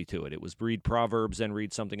quality to it. It was read Proverbs, then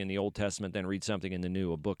read something in the Old Testament, then read something in the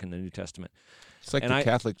New, a book in the New Testament. It's like the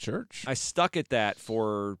Catholic Church. I stuck at that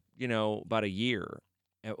for, about a year.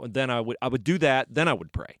 And then I would do that, then I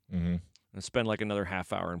would pray. Mm-hmm. And spend like another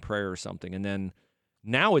half hour in prayer or something. And then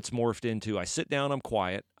now it's morphed into I sit down, I'm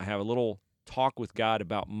quiet, I have a little talk with God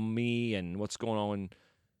about me and what's going on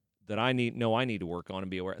that I need to work on and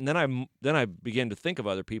be aware. And then I begin to think of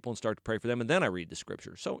other people and start to pray for them, and then I read the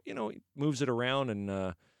scripture. So he moves it around, and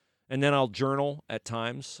then I'll journal at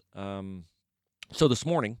times. So this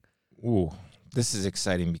morning, this is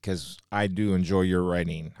exciting because I do enjoy your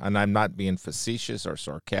writing, and I'm not being facetious or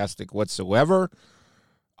sarcastic whatsoever.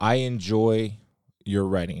 I enjoy your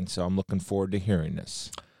writing, so I'm looking forward to hearing this.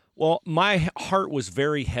 Well, my heart was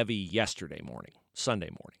very heavy Sunday morning.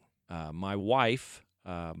 My wife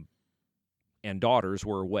and daughters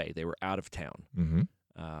were away. They were out of town.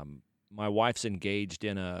 Mm-hmm. My wife's engaged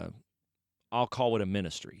in I'll call it a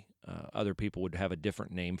ministry. Other people would have a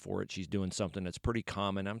different name for it. She's doing something that's pretty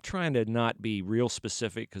common. I'm trying to not be real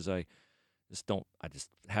specific because I just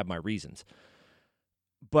have my reasons.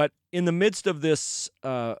 But in the midst of this,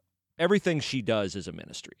 everything she does is a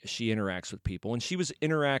ministry. She interacts with people, and she was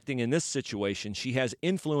interacting in this situation. She has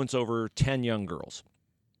influence over 10 young girls.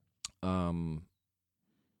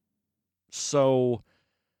 So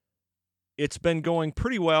it's been going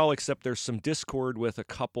pretty well, except there's some discord with a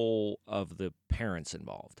couple of the parents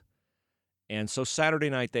involved. And so Saturday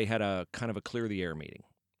night they had a kind of a clear the air meeting.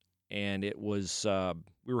 And it was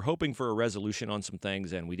we were hoping for a resolution on some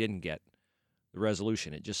things, and we didn't get the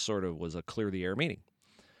resolution. It just sort of was a clear the air meeting.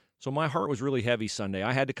 So my heart was really heavy Sunday.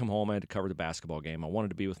 I had to come home. I had to cover the basketball game. I wanted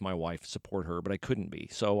to be with my wife, support her, but I couldn't be.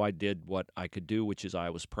 So I did what I could do, which is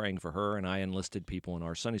I was praying for her, and I enlisted people in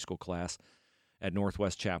our Sunday school class at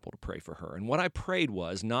Northwest Chapel to pray for her. And what I prayed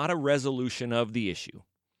was not a resolution of the issue.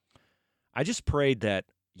 I just prayed that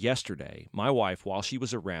yesterday, my wife, while she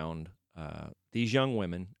was around these young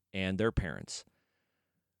women and their parents,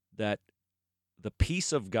 that the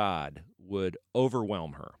peace of God would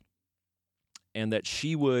overwhelm her and that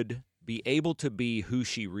she would be able to be who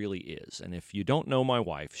she really is. And if you don't know my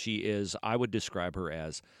wife, she is, I would describe her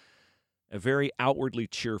as a very outwardly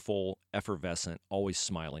cheerful, effervescent, always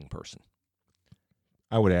smiling person.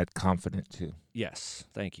 I would add confident, too. Yes,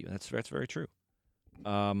 thank you. That's very true.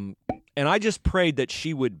 And I just prayed that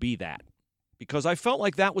she would be that, because I felt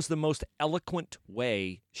like that was the most eloquent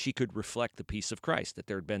way she could reflect the peace of Christ, that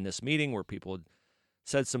there had been this meeting where people had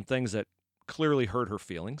said some things that clearly hurt her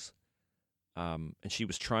feelings, and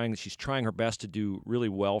she's trying her best to do really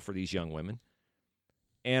well for these young women.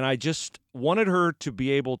 And I just wanted her to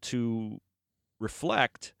be able to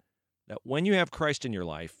reflect that when you have Christ in your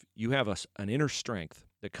life, you have an inner strength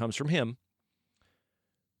that comes from Him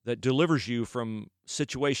that delivers you from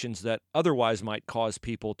situations that otherwise might cause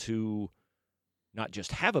people to not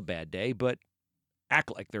just have a bad day, but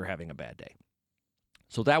act like they're having a bad day.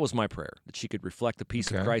 So that was my prayer, that she could reflect the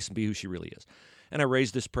peace of Christ and be who she really is. And I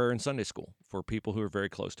raised this prayer in Sunday school for people who are very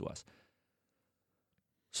close to us.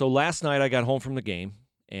 So last night I got home from the game,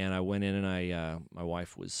 and I went in and my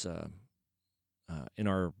wife was in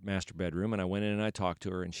our master bedroom, and I went in and I talked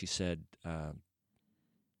to her, and she said,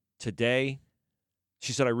 today,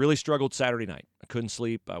 she said, I really struggled Saturday night. I couldn't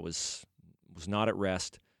sleep. I was not at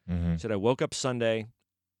rest. Mm-hmm. She said, I woke up Sunday,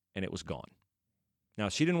 and it was gone. Now,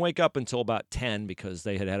 she didn't wake up until about 10 because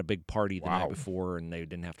they had a big party the night before, and they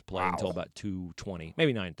didn't have to play until about 2:20,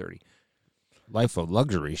 maybe 9:30. Life of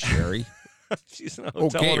luxury, Sherry. She's in a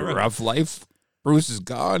hotel okay, room. rough life. Bruce is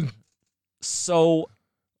gone. So,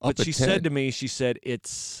 Up but at she 10. said to me, she said,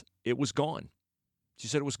 it was gone. She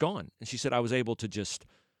said it was gone. And she said, I was able to just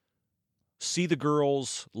see the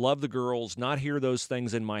girls, love the girls, not hear those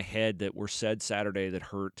things in my head that were said Saturday that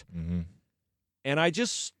hurt. Mm-hmm. And I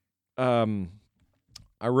just,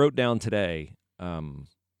 I wrote down today,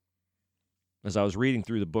 as I was reading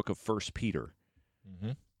through the book of 1 Peter,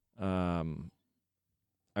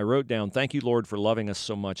 I wrote down, thank you, Lord, for loving us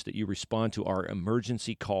so much that you respond to our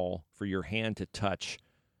emergency call for your hand to touch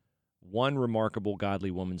one remarkable godly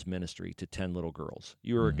woman's ministry to 10 little girls.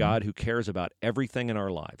 You are a God who cares about everything in our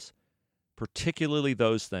lives, particularly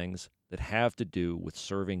those things that have to do with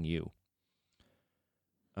serving you.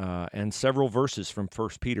 And several verses from 1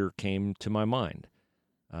 Peter came to my mind.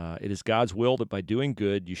 It is God's will that by doing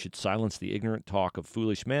good you should silence the ignorant talk of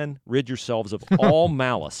foolish men, rid yourselves of all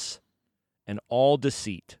malice and all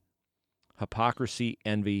deceit, hypocrisy,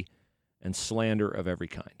 envy, and slander of every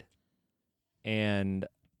kind. And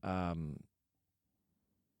the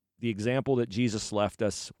example that Jesus left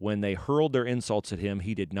us, when they hurled their insults at him,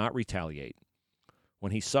 he did not retaliate.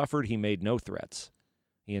 When he suffered, he made no threats.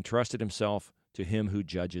 He entrusted himself to him who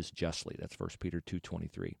judges justly. That's 1 Peter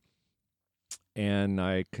 2:23. And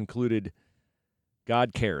I concluded,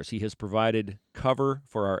 God cares. He has provided cover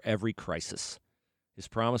for our every crisis. His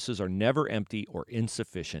promises are never empty or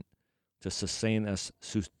insufficient to sustain us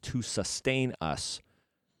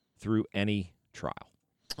through any trial.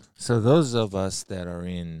 So those of us that are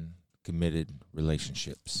in committed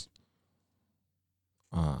relationships,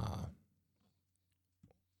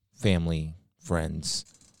 family, friends,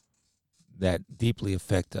 that deeply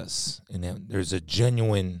affect us, and there's a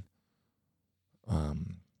genuine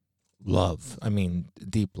love. I mean,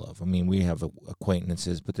 deep love. I mean, we have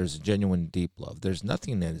acquaintances, but there's a genuine deep love. There's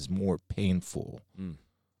nothing that is more painful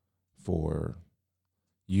for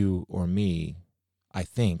you or me, I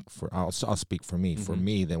think, I'll speak for me, for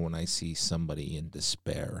me, than when I see somebody in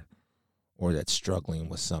despair or that's struggling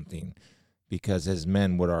with something. Because as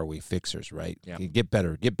men, what are we? Fixers, right? Yeah. Get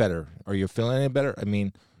better, get better. Are you feeling any better? I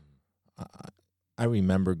mean, I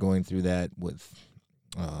remember going through that with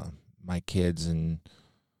my kids, and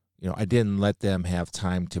I didn't let them have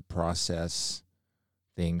time to process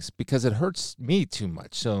things because it hurts me too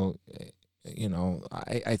much. So,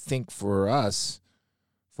 I think for us,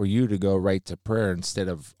 for you to go right to prayer instead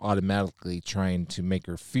of automatically trying to make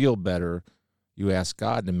her feel better, you ask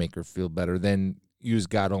God to make her feel better, then use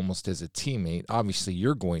God almost as a teammate. Obviously,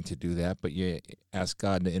 you're going to do that, but you ask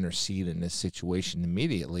God to intercede in this situation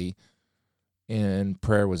immediately, and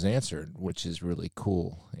prayer was answered, which is really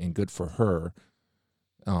cool and good for her.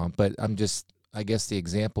 But I guess the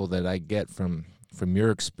example that I get from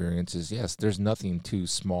your experience is, yes, there's nothing too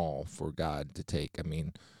small for God to take. I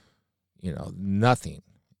mean, nothing.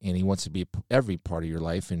 And he wants to be every part of your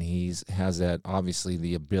life, and has that, obviously,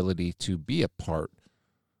 the ability to be a part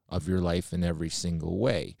of your life in every single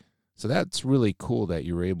way. So that's really cool that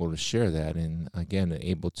you were able to share that, and again,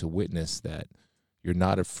 able to witness that you're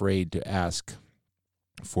not afraid to ask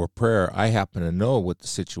for prayer. I happen to know what the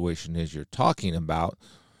situation is you're talking about,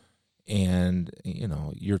 and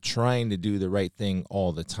you're trying to do the right thing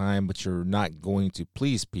all the time, but you're not going to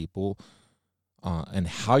please people and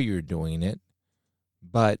how you're doing it.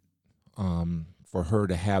 But for her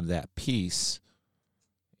to have that peace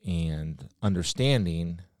and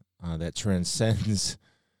understanding that transcends,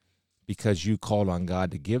 because you called on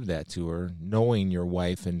God to give that to her, knowing your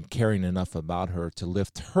wife and caring enough about her to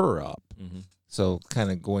lift her up. Mm-hmm. So kind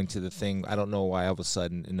of going to the thing, I don't know why all of a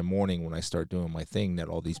sudden in the morning when I start doing my thing that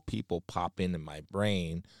all these people pop into my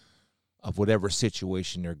brain of whatever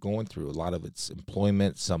situation they're going through. A lot of it's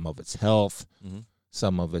employment, some of it's health, mm-hmm.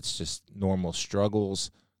 some of it's just normal struggles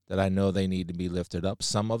that I know they need to be lifted up.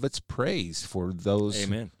 Some of it's praise for those.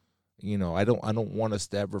 Amen. I don't want us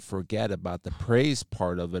to ever forget about the praise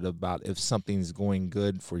part of it, about if something's going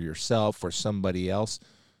good for yourself or somebody else.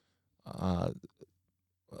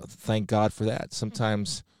 Thank God for that.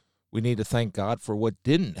 Sometimes we need to thank God for what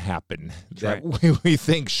didn't happen. That's that we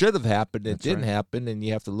think should have happened. It didn't happen, and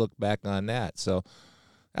you have to look back on that. So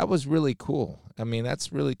that was really cool. I mean,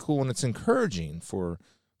 that's really cool, and it's encouraging for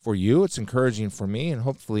you. It's encouraging for me, and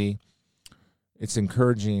hopefully it's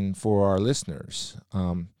encouraging for our listeners.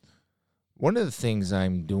 One of the things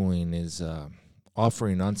I'm doing is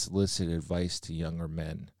offering unsolicited advice to younger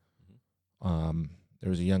men. There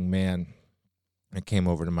was a young man that came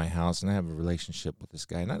over to my house, and I have a relationship with this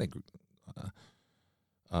guy, not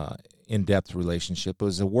a in-depth relationship. It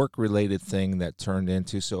was a work-related thing that turned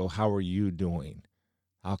into, so how are you doing?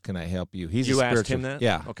 How can I help you? You asked him that?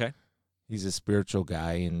 Yeah. Okay. He's a spiritual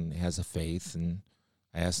guy and has a faith, and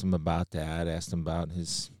I asked him about that, asked him about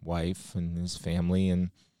his wife and his family, and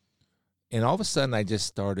all of a sudden I just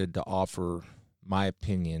started to offer my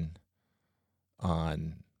opinion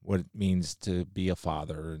on what it means to be a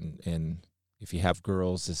father, and if you have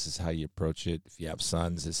girls, this is how you approach it. If you have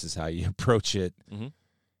sons, this is how you approach it. Mm-hmm.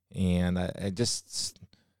 And I just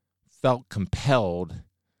felt compelled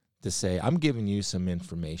to say, I'm giving you some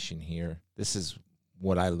information here. This is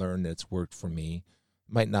what I learned that's worked for me.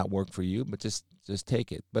 Might not work for you, but just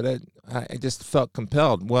take it. But I just felt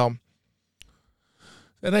compelled. Well,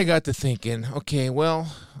 then I got to thinking, okay,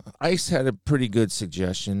 well, Ice had a pretty good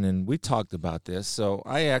suggestion, and we talked about this. So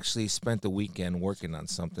I actually spent the weekend working on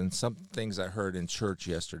some things I heard in church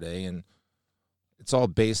yesterday, and it's all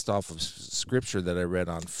based off of scripture that I read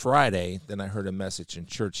on Friday. Then I heard a message in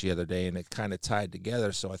church the other day, and it kind of tied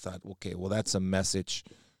together. So I thought, okay, well, that's a message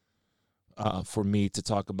for me to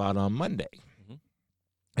talk about on Monday. Mm-hmm.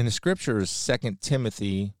 And the scripture is 2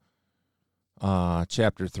 Timothy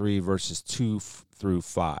chapter 3, verses 2 through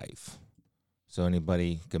 5. So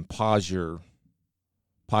anybody can pause your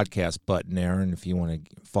podcast button there, and if you want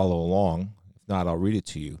to follow along. If not, I'll read it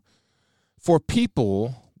to you. For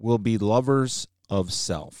people will be lovers of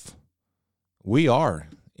self. We are.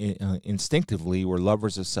 Instinctively, we're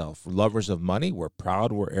lovers of self. We're lovers of money. We're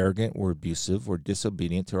proud. We're arrogant. We're abusive. We're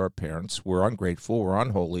disobedient to our parents. We're ungrateful. We're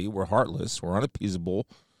unholy. We're heartless. We're unappeasable.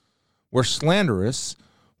 We're slanderous,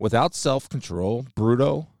 without self-control,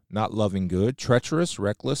 brutal, not loving good, treacherous,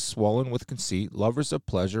 reckless, swollen with conceit, lovers of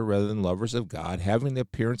pleasure rather than lovers of God, having the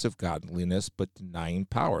appearance of godliness but denying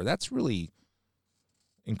power. That's really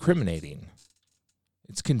incriminating.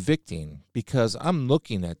 It's convicting, because I'm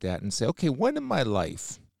looking at that and say, okay, when in my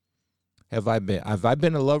life have I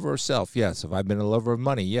been a lover of self? Yes. Have I been a lover of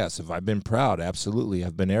money? Yes. Have I been proud? Absolutely.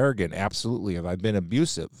 Have I been arrogant? Absolutely. Have I been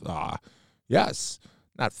abusive? Yes.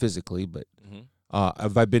 Not physically, but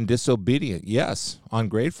have I been disobedient? Yes.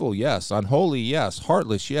 Ungrateful? Yes. Unholy? Yes.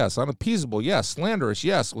 Heartless? Yes. Unappeasable? Yes. Slanderous?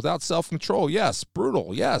 Yes. Without self-control? Yes.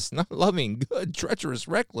 Brutal? Yes. Not loving, good, treacherous,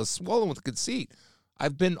 reckless, swollen with conceit.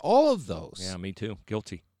 I've been all of those. Yeah, me too.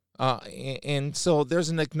 Guilty. And so there's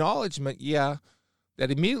an acknowledgement, that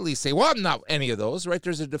immediately say, well, I'm not any of those, right?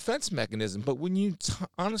 There's a defense mechanism. But when you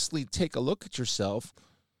honestly take a look at yourself,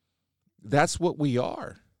 that's what we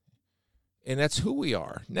are. And that's who we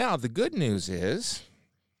are. Now, the good news is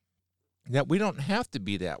that we don't have to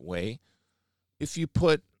be that way if you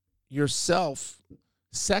put yourself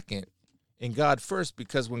second and God first,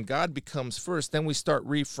 because when God becomes first, then we start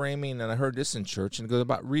reframing, and I heard this in church, and it goes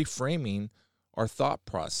about reframing our thought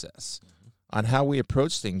process on how we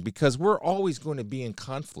approach things, because we're always going to be in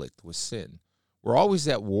conflict with sin. We're always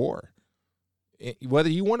at war. whether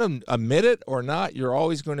you want to admit it or not, you're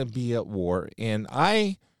always going to be at war. And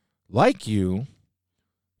I, like you,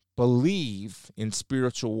 believe in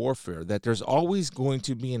spiritual warfare, that there's always going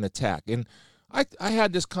to be an attack. And I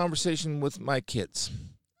had this conversation with my kids.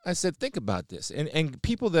 I said, think about this. And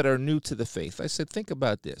people that are new to the faith, I said, think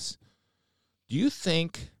about this. Do you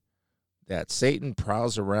think that Satan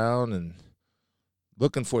prowls around and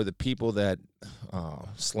looking for the people that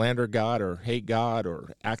slander God or hate God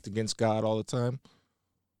or act against God all the time?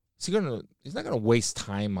 He's not gonna waste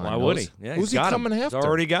time on Why those. would he? Yeah, Who's he coming him. after? He's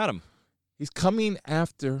already got him. He's coming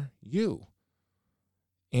after you.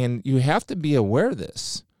 And you have to be aware of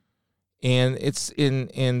this. And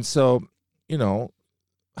so,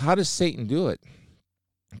 how does Satan do it?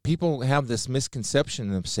 People have this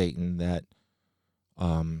misconception of Satan that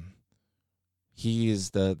he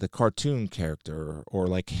is the cartoon character, or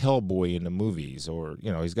like Hellboy in the movies, or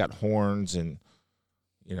he's got horns, and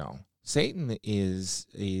Satan is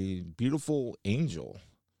a beautiful angel.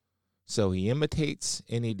 So he imitates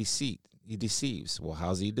and he deceives. Well,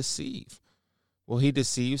 how's he deceive? Well, he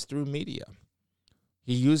deceives through media.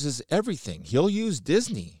 He uses everything. He'll use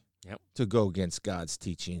Disney to go against God's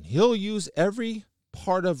teaching. He'll use every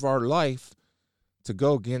part of our life to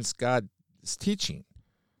go against God's teaching.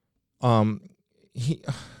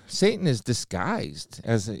 Satan is disguised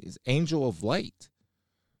as an angel of light.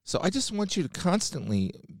 So I just want you to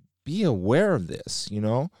constantly be aware of this.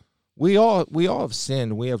 We all have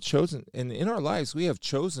sinned. We have chosen, and in our lives we have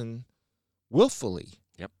chosen willfully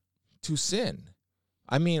to sin.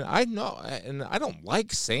 I mean, I know, and I don't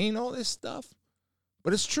like saying all this stuff,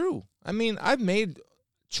 but it's true. I mean, I've made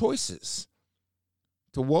choices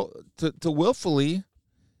to willfully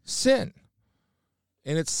sin,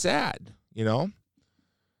 and it's sad,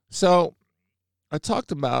 So I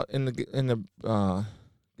talked about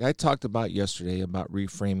I talked about yesterday about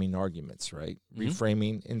reframing arguments, right? Mm-hmm.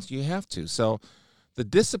 Reframing, and you have to. So the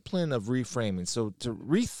discipline of reframing. So to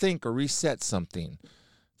rethink or reset something.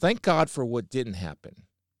 Thank God for what didn't happen,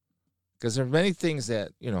 because there are many things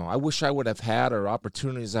that, I wish I would have had, or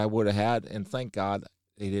opportunities I would have had, and thank God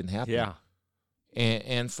they didn't happen. Yeah.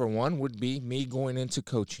 And for one would be me going into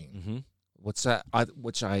coaching, mm-hmm.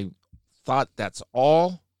 Which I thought that's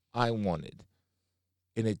all I wanted,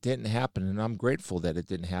 and it didn't happen, and I'm grateful that it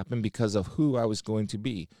didn't happen because of who I was going to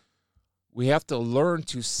be. We have to learn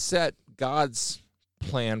to set God's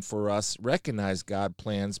plan for us, recognize God's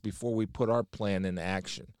plans before we put our plan into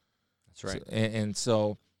action. That's right. And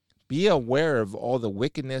so be aware of all the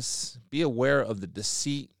wickedness, be aware of the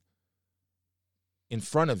deceit in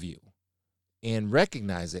front of you, and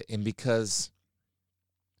recognize it. And because,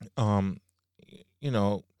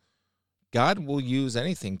 God will use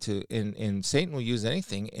anything and Satan will use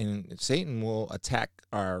anything, and Satan will attack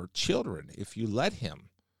our children if you let him.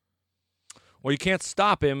 Well, you can't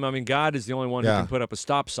stop him. I mean, God is the only one who can put up a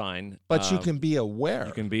stop sign. But you can be aware.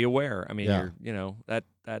 You can be aware. I mean, you're,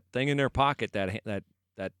 that thing in their pocket,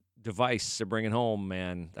 that device they're bringing home,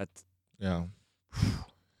 man. That's And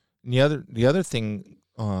the other thing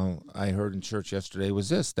I heard in church yesterday was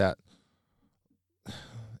this, that,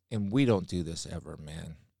 and we don't do this ever,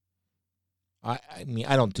 man. I mean,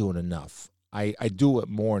 I don't do it enough. I do it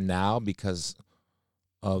more now because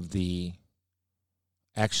of the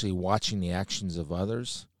actually watching the actions of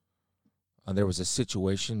others. There was a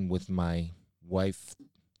situation with my wife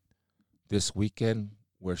this weekend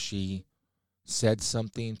where she said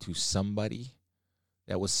something to somebody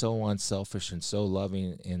that was so unselfish and so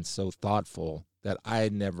loving and so thoughtful that I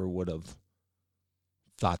never would have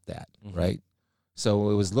thought that, right? So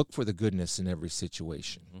it was look for the goodness in every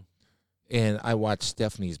situation. Mm-hmm. And I watched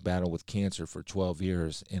Stephanie's battle with cancer for 12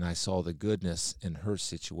 years, and I saw the goodness in her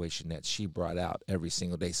situation that she brought out every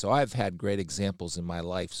single day. So I've had great examples in my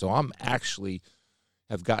life. So I'm actually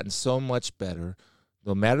have gotten so much better.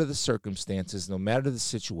 No matter the circumstances, no matter the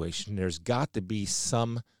situation, there's got to be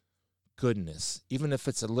some goodness, even if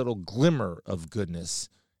it's a little glimmer of goodness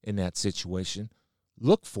in that situation.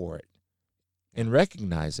 Look for it and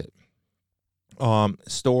recognize it.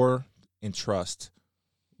 Store and trust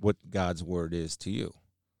what God's word is to you.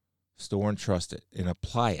 Store and trust it and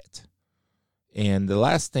apply it. And the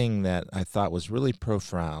last thing that I thought was really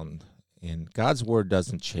profound, and God's word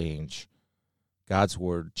doesn't change. God's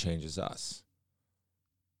word changes us.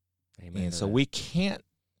 Amen. And so we can't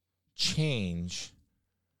change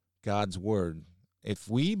God's word. If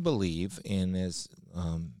we believe, and as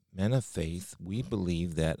men of faith, we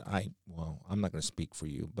believe that I'm not going to speak for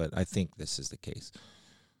you, but I think this is the case.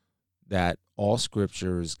 that all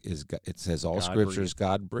Scripture is it says all Scripture is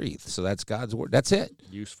God breathed. So that's God's word. That's it.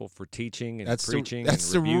 Useful for teaching and That's preaching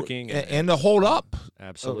that's and rebuking. and to hold up.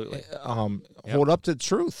 Absolutely. Hold up to the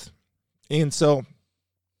truth. And so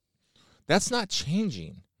that's not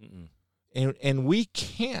changing. Mm-mm. And we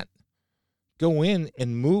can't go in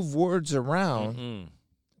and move words around, Mm-mm.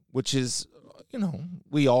 which is,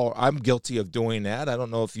 I'm guilty of doing that. I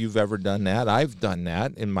don't know if you've ever done that. I've done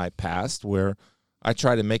that in my past where I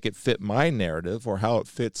try to make it fit my narrative or how it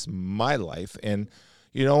fits my life. And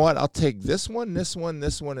you know what? I'll take this one, this one,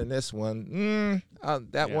 this one, and this one. I'm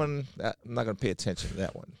not going to pay attention to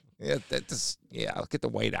that one. I'll get the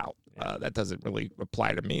weight out. That doesn't really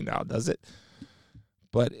apply to me now, does it?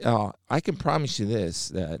 But I can promise you this,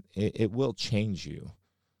 that it will change you.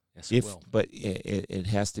 Yes, it will. But it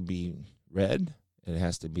has to be read. It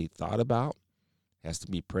has to be thought about. It has to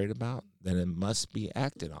be prayed about. Then it must be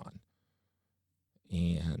acted on.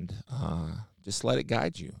 And just let it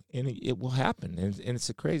guide you. And it will happen. And it's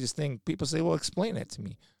the craziest thing. People say, well, explain it to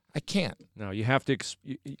me. I can't. No, you have to,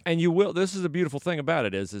 and you will. This is the beautiful thing about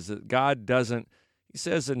it is that God doesn't, he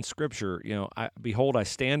says in Scripture, behold, I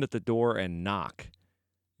stand at the door and knock.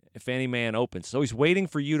 If any man opens. So he's waiting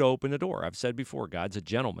for you to open the door. I've said before, God's a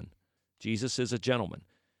gentleman. Jesus is a gentleman.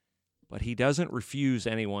 But he doesn't refuse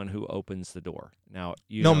anyone who opens the door. Now,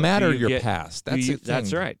 no matter your past. That's the thing.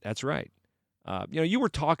 That's right. That's right. You were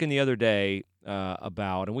talking the other day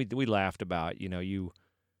about, and we laughed about, you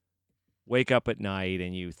wake up at night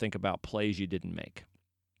and you think about plays you didn't make.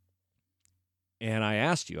 And I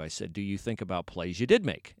asked you, I said, do you think about plays you did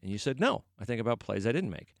make? And you said, no, I think about plays I didn't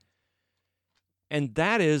make. And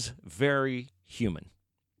that is very human.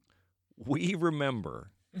 We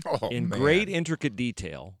remember in great intricate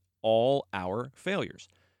detail all our failures.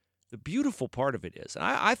 The beautiful part of it is, and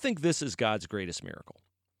I think this is God's greatest miracle.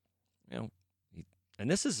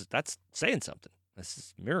 And that's saying something.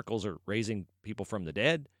 Miracles are raising people from the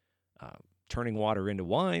dead, turning water into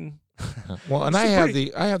wine. Well, and I have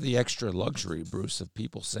the extra luxury, Bruce, of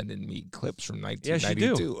people sending me clips from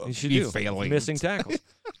 1992 yes, you do. failing missing tackles.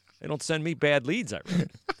 They don't send me bad leads, I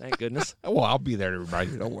read. Thank goodness. Well, I'll be there to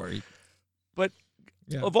remind you. Don't worry. But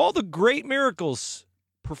of all the great miracles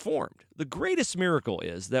performed, the greatest miracle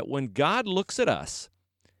is that when God looks at us,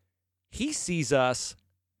 he sees us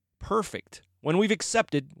perfect. When we've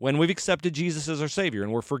accepted Jesus as our Savior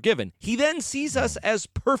and we're forgiven, he then sees us as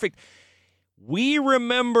perfect. We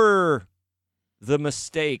remember the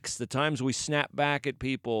mistakes, the times we snapped back at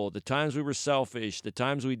people, the times we were selfish, the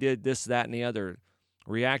times we did this, that, and the other,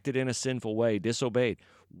 reacted in a sinful way, disobeyed.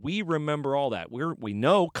 We remember all that. We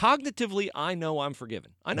know, cognitively, I know I'm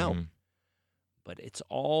forgiven. I know. Mm-hmm. But it's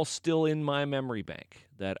all still in my memory bank,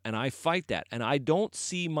 and I fight that. And I don't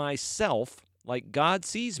see myself like God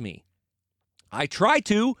sees me. I try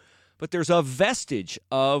to, but there's a vestige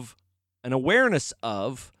of an awareness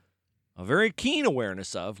of, a very keen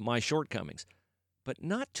awareness of my shortcomings, but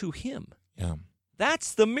not to him. Yeah.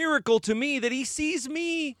 That's the miracle to me, that he sees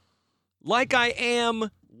me like I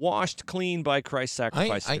am, washed clean by Christ's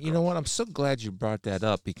sacrifice. You know what? I'm so glad you brought that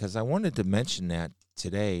up, because I wanted to mention that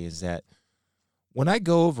today, is that when I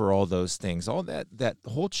go over all those things, all that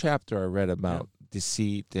whole chapter I read about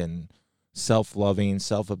deceit and self-loving,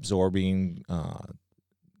 self-absorbing,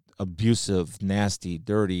 abusive, nasty,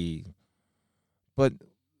 dirty, but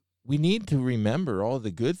we need to remember all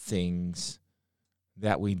the good things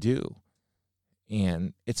that we do.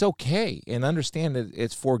 And it's okay, and understand that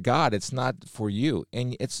it's for God. It's not for you,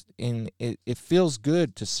 and it feels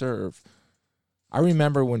good to serve. I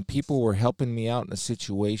remember when people were helping me out in a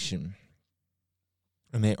situation,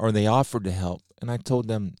 and they offered to help, and I told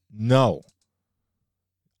them, no,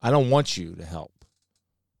 I don't want you to help.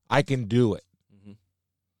 I can do it. Mm-hmm.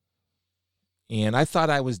 And I thought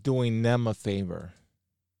I was doing them a favor.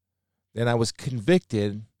 Then I was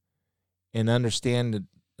convicted and understood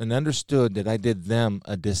that I did them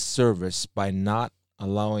a disservice by not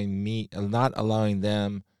allowing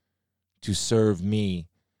them to serve me.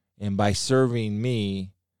 And by serving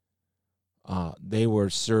me, they were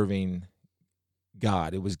serving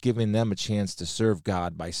God. It was giving them a chance to serve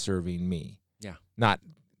God by serving me. Yeah. Not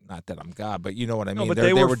that I'm God, but you know what I mean. No, but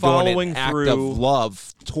they were following doing an act through of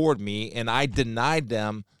love toward me, and I denied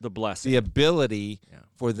them the blessing, the ability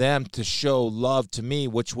for them to show love to me,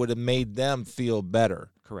 which would have made them feel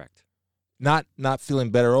better. Correct. Not feeling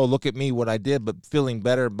better, oh, look at me, what I did, but feeling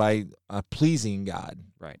better by pleasing God.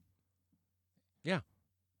 Right. Yeah.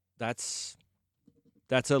 That's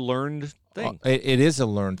a learned thing. It is a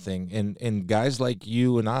learned thing. And guys like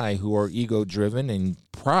you and I, who are ego-driven and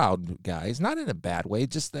proud guys, not in a bad way,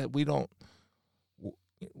 just that we're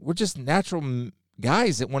just natural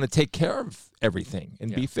guys that want to take care of everything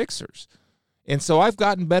and be fixers. And so I've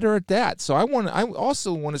gotten better at that. So I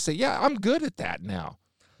also want to say, yeah, I'm good at that now.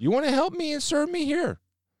 You want to help me and serve me here?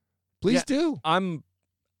 Please do. I'm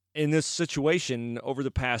in this situation over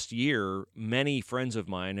the past year. Many friends of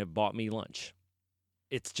mine have bought me lunch.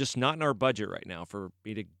 It's just not in our budget right now for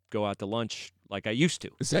me to go out to lunch like I used to.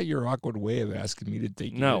 Is that your awkward way of asking me to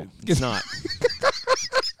take you? No, it's not.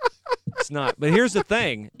 It's not. But here's the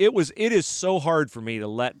thing. It is so hard for me to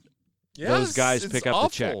let those guys pick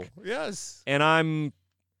up the check. Yes. And I'm,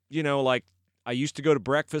 like I used to go to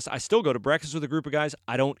breakfast. I still go to breakfast with a group of guys.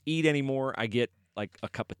 I don't eat anymore. I get like a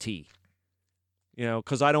cup of tea,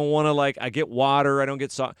 because I don't want to I get water. I don't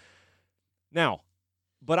get salt. Now,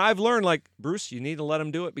 but I've learned Bruce, you need to let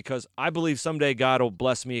him do it because I believe someday God will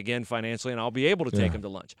bless me again financially and I'll be able to take him to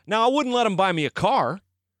lunch. Now, I wouldn't let him buy me a car.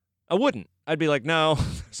 I wouldn't. I'd be like, no,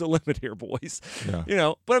 there's a limit here, boys.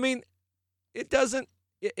 Yeah. But I mean, it doesn't.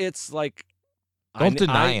 It's like don't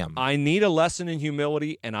deny him. I need a lesson in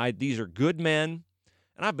humility, and these are good men,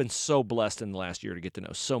 and I've been so blessed in the last year to get to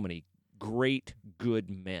know so many great,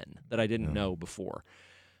 good men that I didn't know before.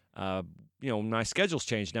 My schedule's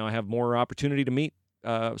changed now. I have more opportunity to meet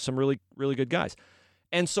some really, really good guys.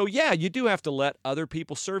 And so, you do have to let other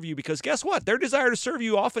people serve you because guess what? Their desire to serve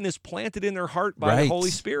you often is planted in their heart by the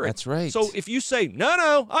Holy Spirit. That's right. So if you say,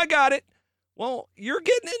 no, I got it, well, you're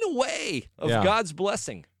getting in the way of God's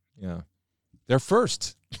blessing. Yeah. They're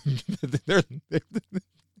first.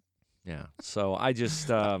 Yeah. So I just,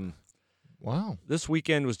 wow. This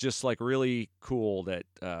weekend was just really cool that,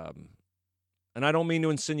 and I don't mean to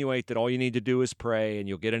insinuate that all you need to do is pray and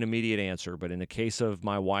you'll get an immediate answer. But in the case of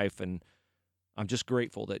my wife, and I'm just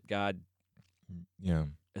grateful that God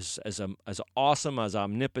is as awesome, as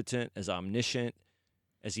omnipotent, as omniscient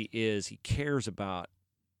as he is, he cares about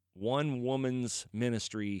one woman's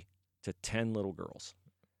ministry to 10 little girls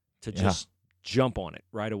to just jump on it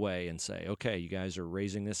right away and say, okay, you guys are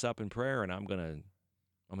raising this up in prayer and I'm going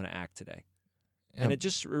to act today. Yeah. And it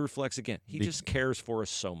just reflects again. He just cares for us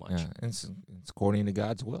so much. Yeah, it's according to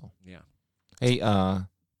God's will. Yeah. Hey, go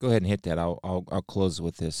ahead and hit that. I'll close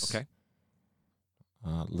with this. Okay.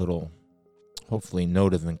 Little, hopefully,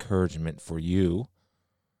 note of encouragement for you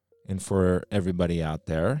and for everybody out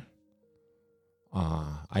there.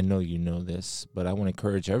 I know you know this, but I want to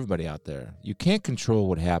encourage everybody out there. You can't control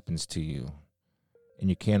what happens to you, and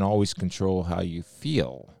you can't always control how you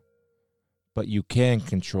feel, but you can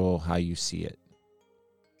control how you see it.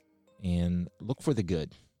 And look for the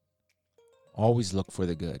good. Always look for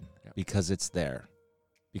the good because it's there.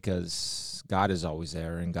 Because God is always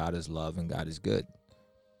there, and God is love, and God is good.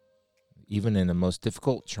 Even in the most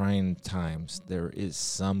difficult, trying times, there is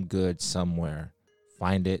some good somewhere.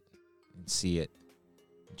 Find it and see it.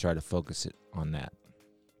 And try to focus it on that.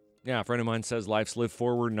 Yeah, a friend of mine says life's lived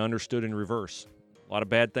forward and understood in reverse. A lot of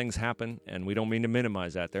bad things happen, and we don't mean to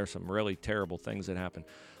minimize that. There are some really terrible things that happen.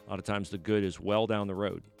 A lot of times the good is well down the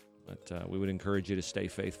road. But we would encourage you to stay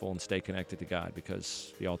faithful and stay connected to God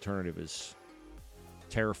because the alternative is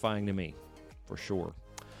terrifying to me, for sure.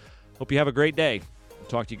 Hope you have a great day. We'll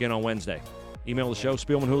talk to you again on Wednesday. Email the show,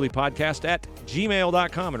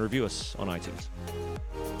 SpielmanHooleyPodcast@gmail.com, and review us on iTunes.